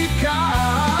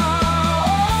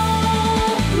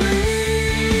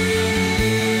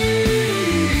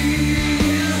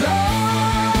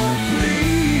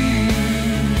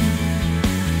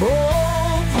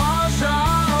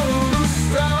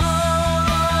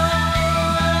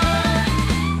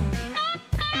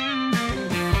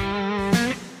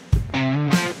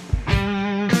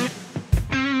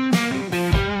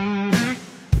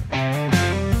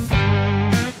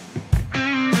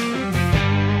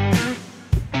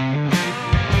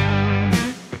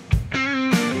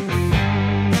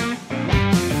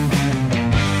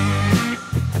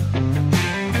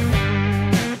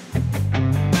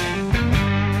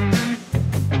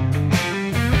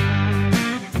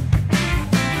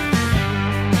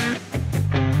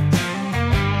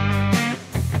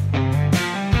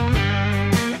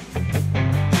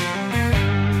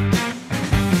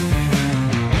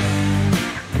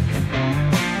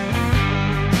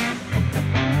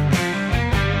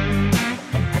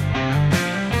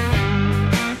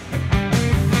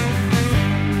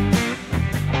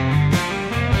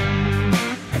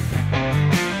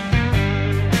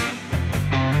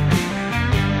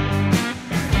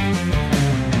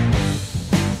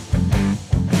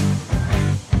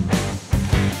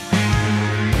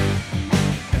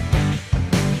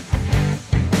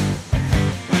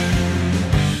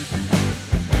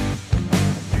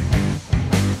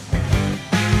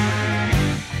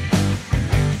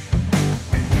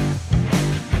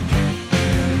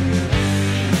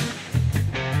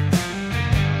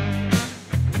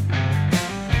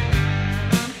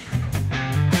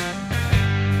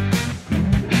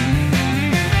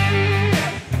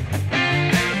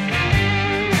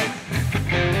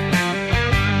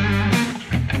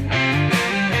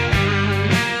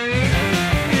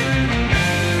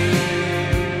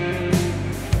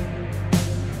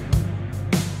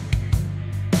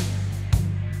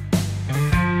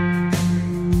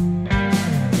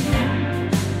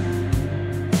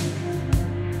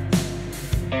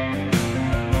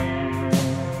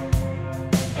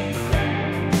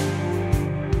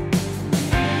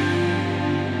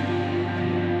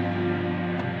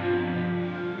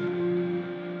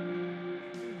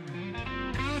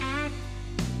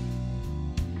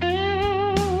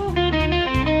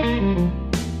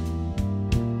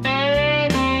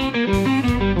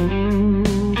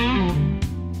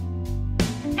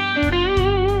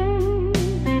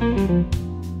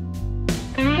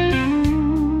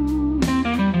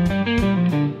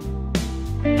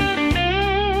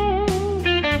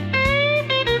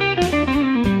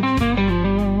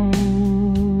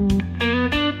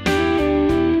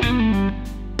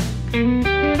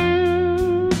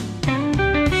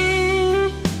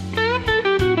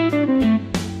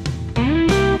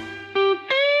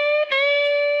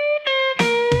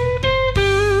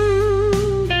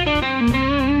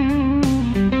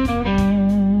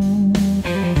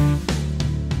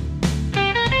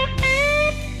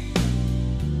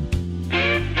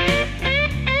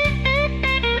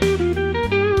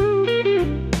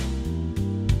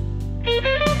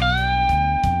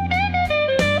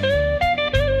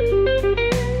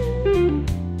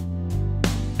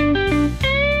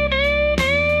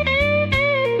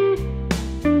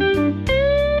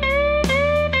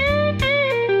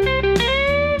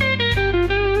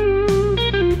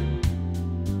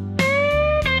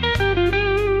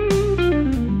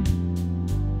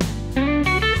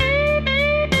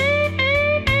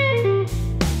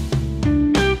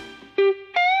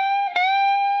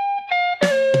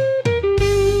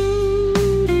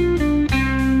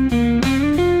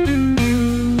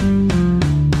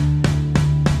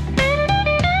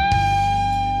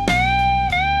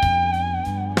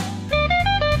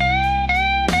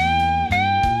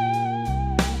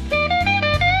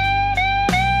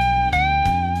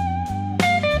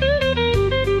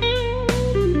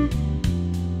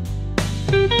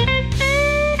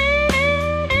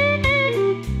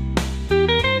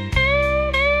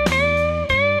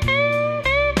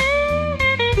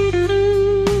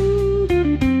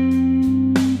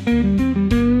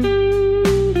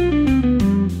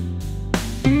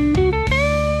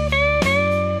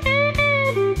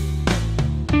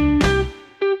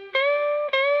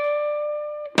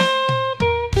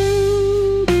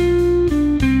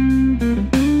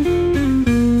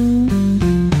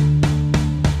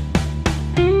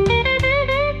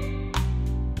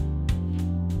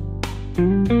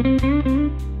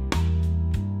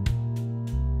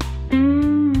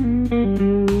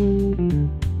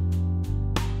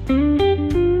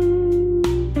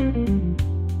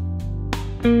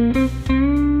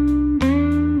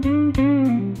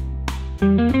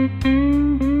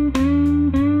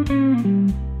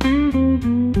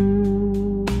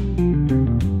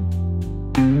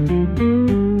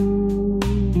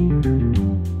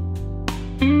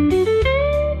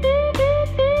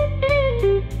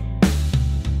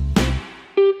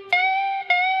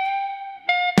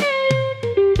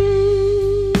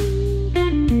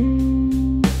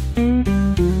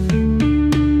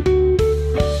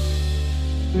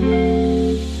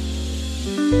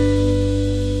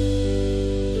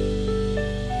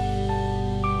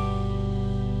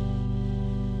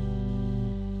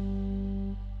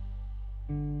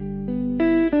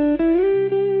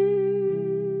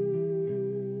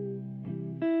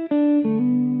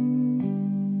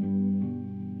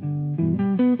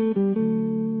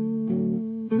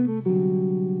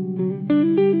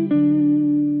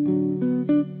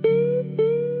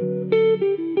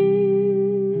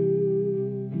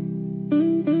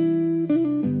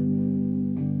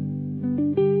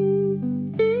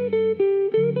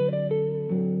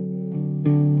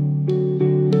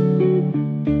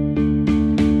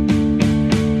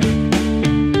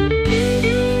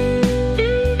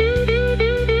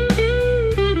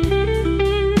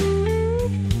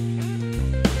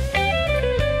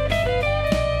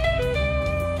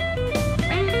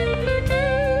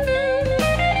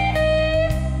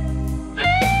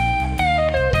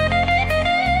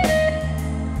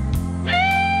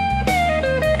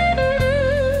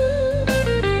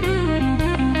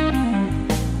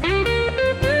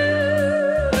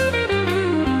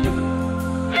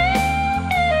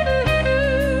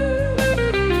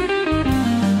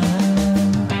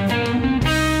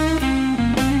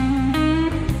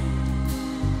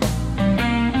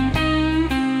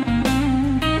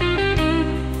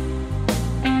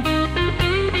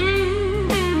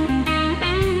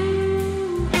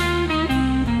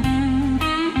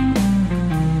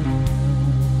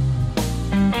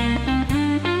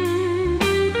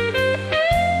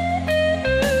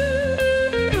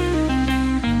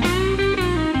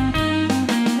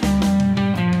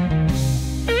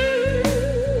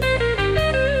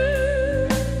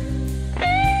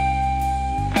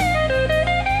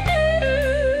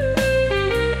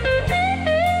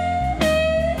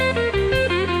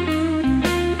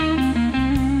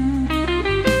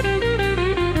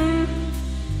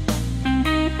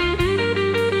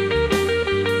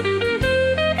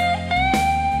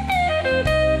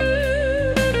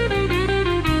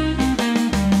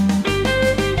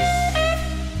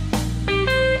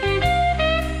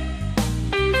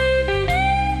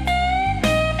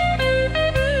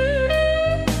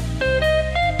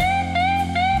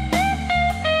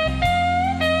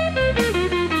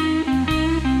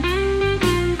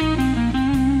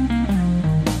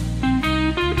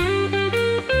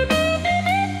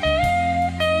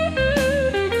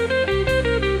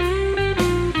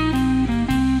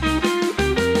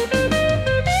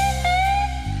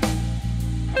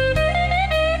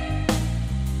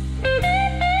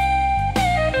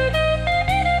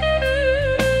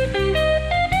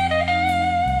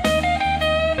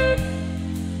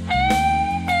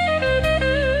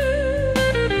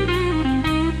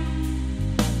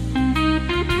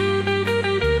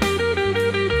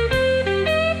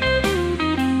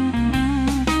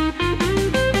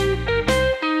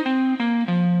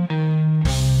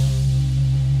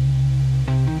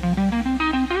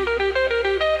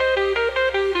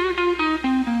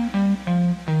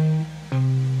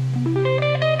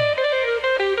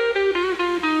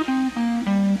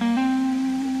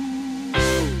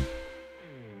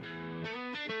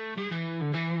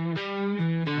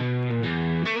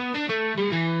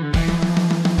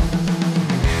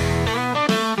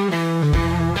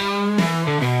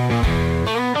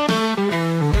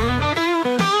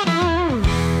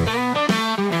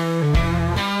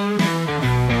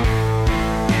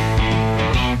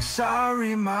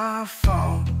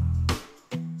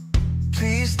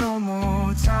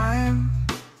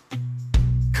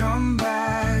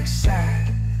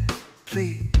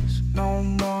 please, no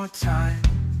more time.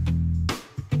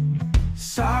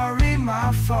 Sorry,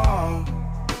 my fault.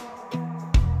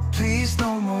 Please,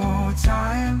 no more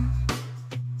time.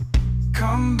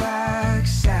 Come back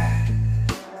sad.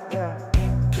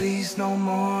 Please, no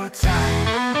more time.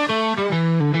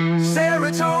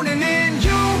 Serotonin in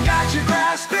you got you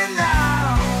grasping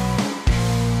now.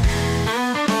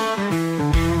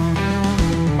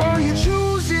 Or you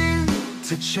choosing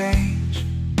to change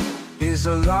is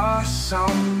a loss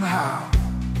somehow.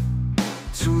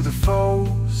 To the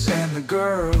foes and the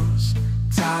girls,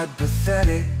 tied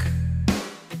pathetic,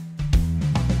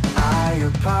 I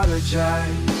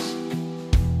apologize,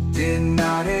 did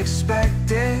not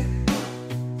expect it,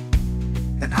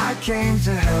 and I came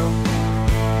to help.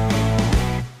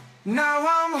 Now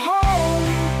I'm home,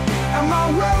 am I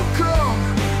welcome?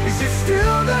 Is it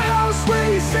still the house where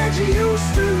you said you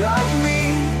used to love me?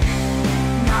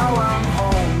 Now I'm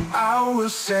home, I will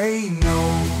say no.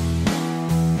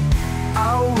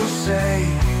 I will say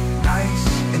nice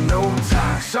in no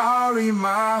time. Sorry,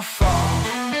 my fault.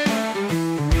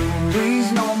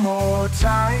 Please, no more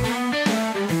time.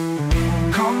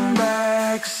 Come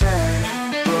back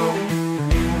sad, bro.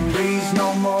 Please,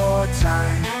 no more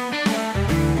time.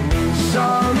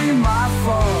 Sorry, my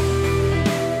fault.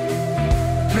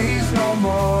 Please, no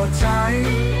more time.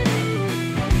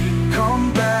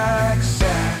 Come back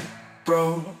sad,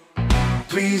 bro.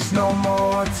 Please, no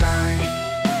more time.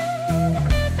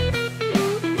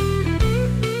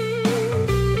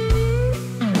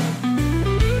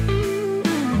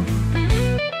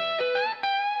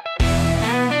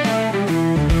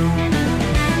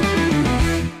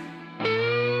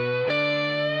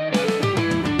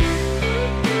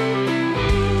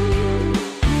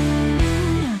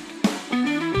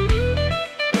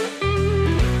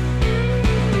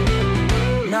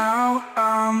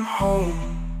 I'm home.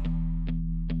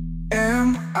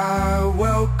 Am I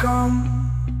welcome?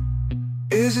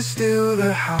 Is it still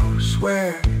the house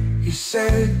where you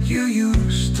said you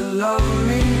used to love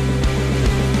me?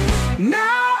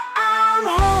 Now I'm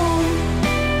home.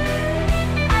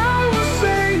 I will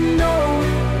say no.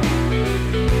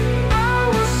 I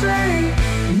will say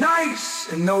nice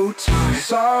in no time.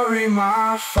 Sorry,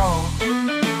 my fault.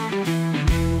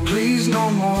 Please, no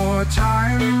more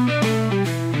time.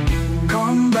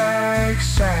 Come back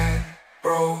sad,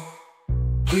 bro.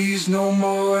 Please, no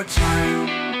more time.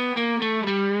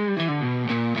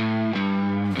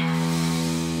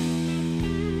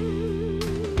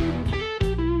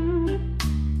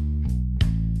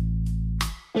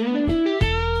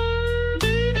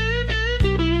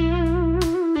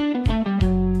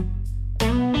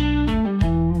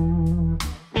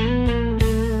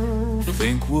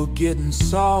 Think we're getting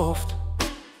soft,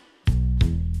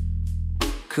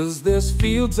 'cause there's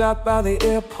fields out by the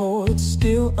airport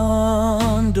still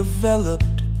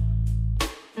undeveloped.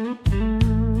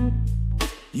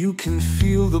 You can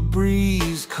feel the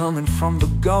breeze coming from the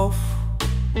Gulf,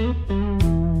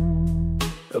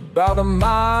 about a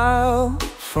mile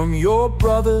from your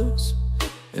brothers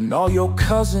and all your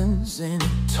cousins in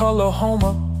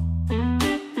Tullahoma.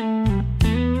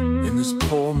 In this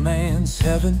poor man's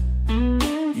heaven,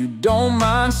 you don't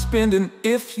mind spending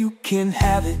if you can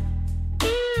have it.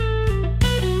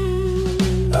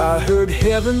 I heard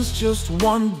heaven's just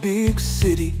one big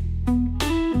city,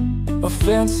 a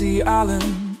fancy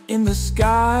island in the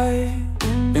sky.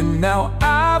 And now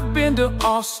I've been to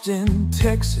Austin,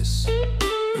 Texas,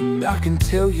 and I can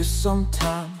tell you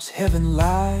sometimes heaven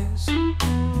lies.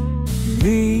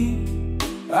 Me,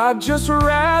 I'd just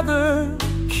rather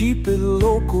keep it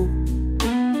local.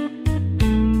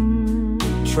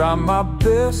 Try my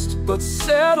best but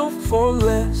settle for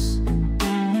less.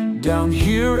 Down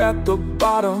here at the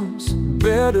bottom's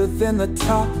better than the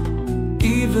top.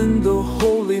 Even the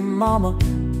Holy Mama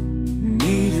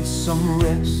needed some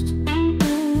rest.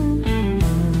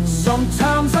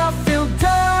 Sometimes I feel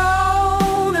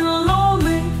down and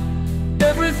lonely.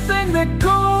 Everything that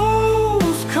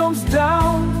goes comes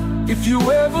down. If you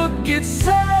ever get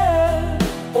sad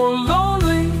or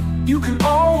lonely, you can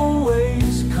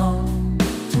always come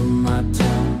to my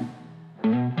town.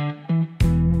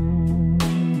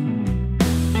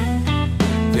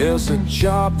 There's a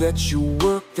job that you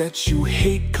work that you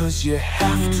hate 'cause you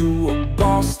have to, a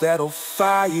boss that'll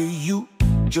fire you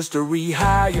just to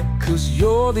rehire, 'cause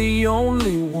you're the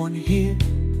only one here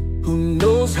who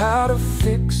knows how to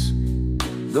fix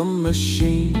the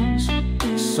machines.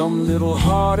 Some little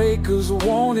heartache is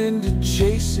wanting to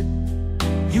chase it.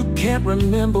 You can't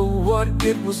remember what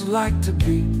it was like to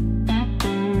be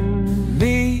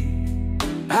me.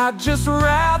 I'd just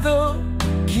rather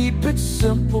keep it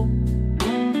simple.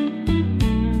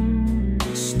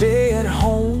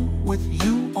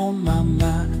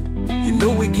 know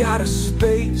we got a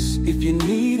space if you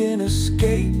need an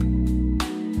escape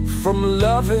from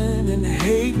loving and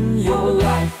hating your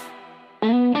life.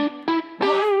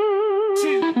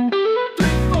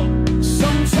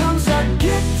 Sometimes I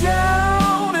get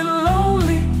down and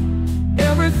lonely.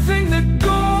 Everything that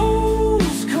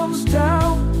goes comes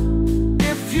down.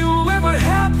 If you ever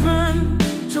happen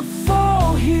to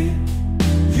fall here,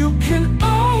 you can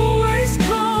always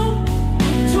come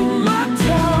to my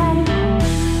town.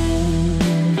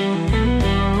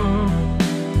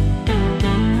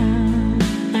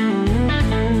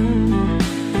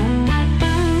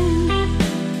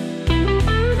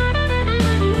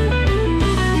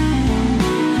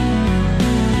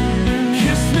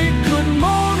 Kiss me good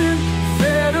morning,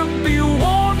 better be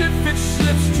warned if it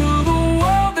slips to the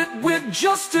world that we're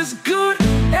just as good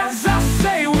as I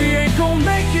say. We ain't gonna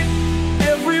make it,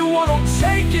 everyone will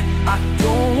take it. I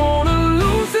don't wanna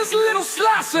lose this little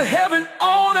slice of heaven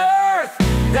on earth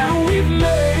that we've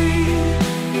made.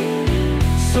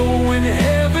 So when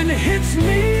heaven hits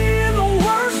me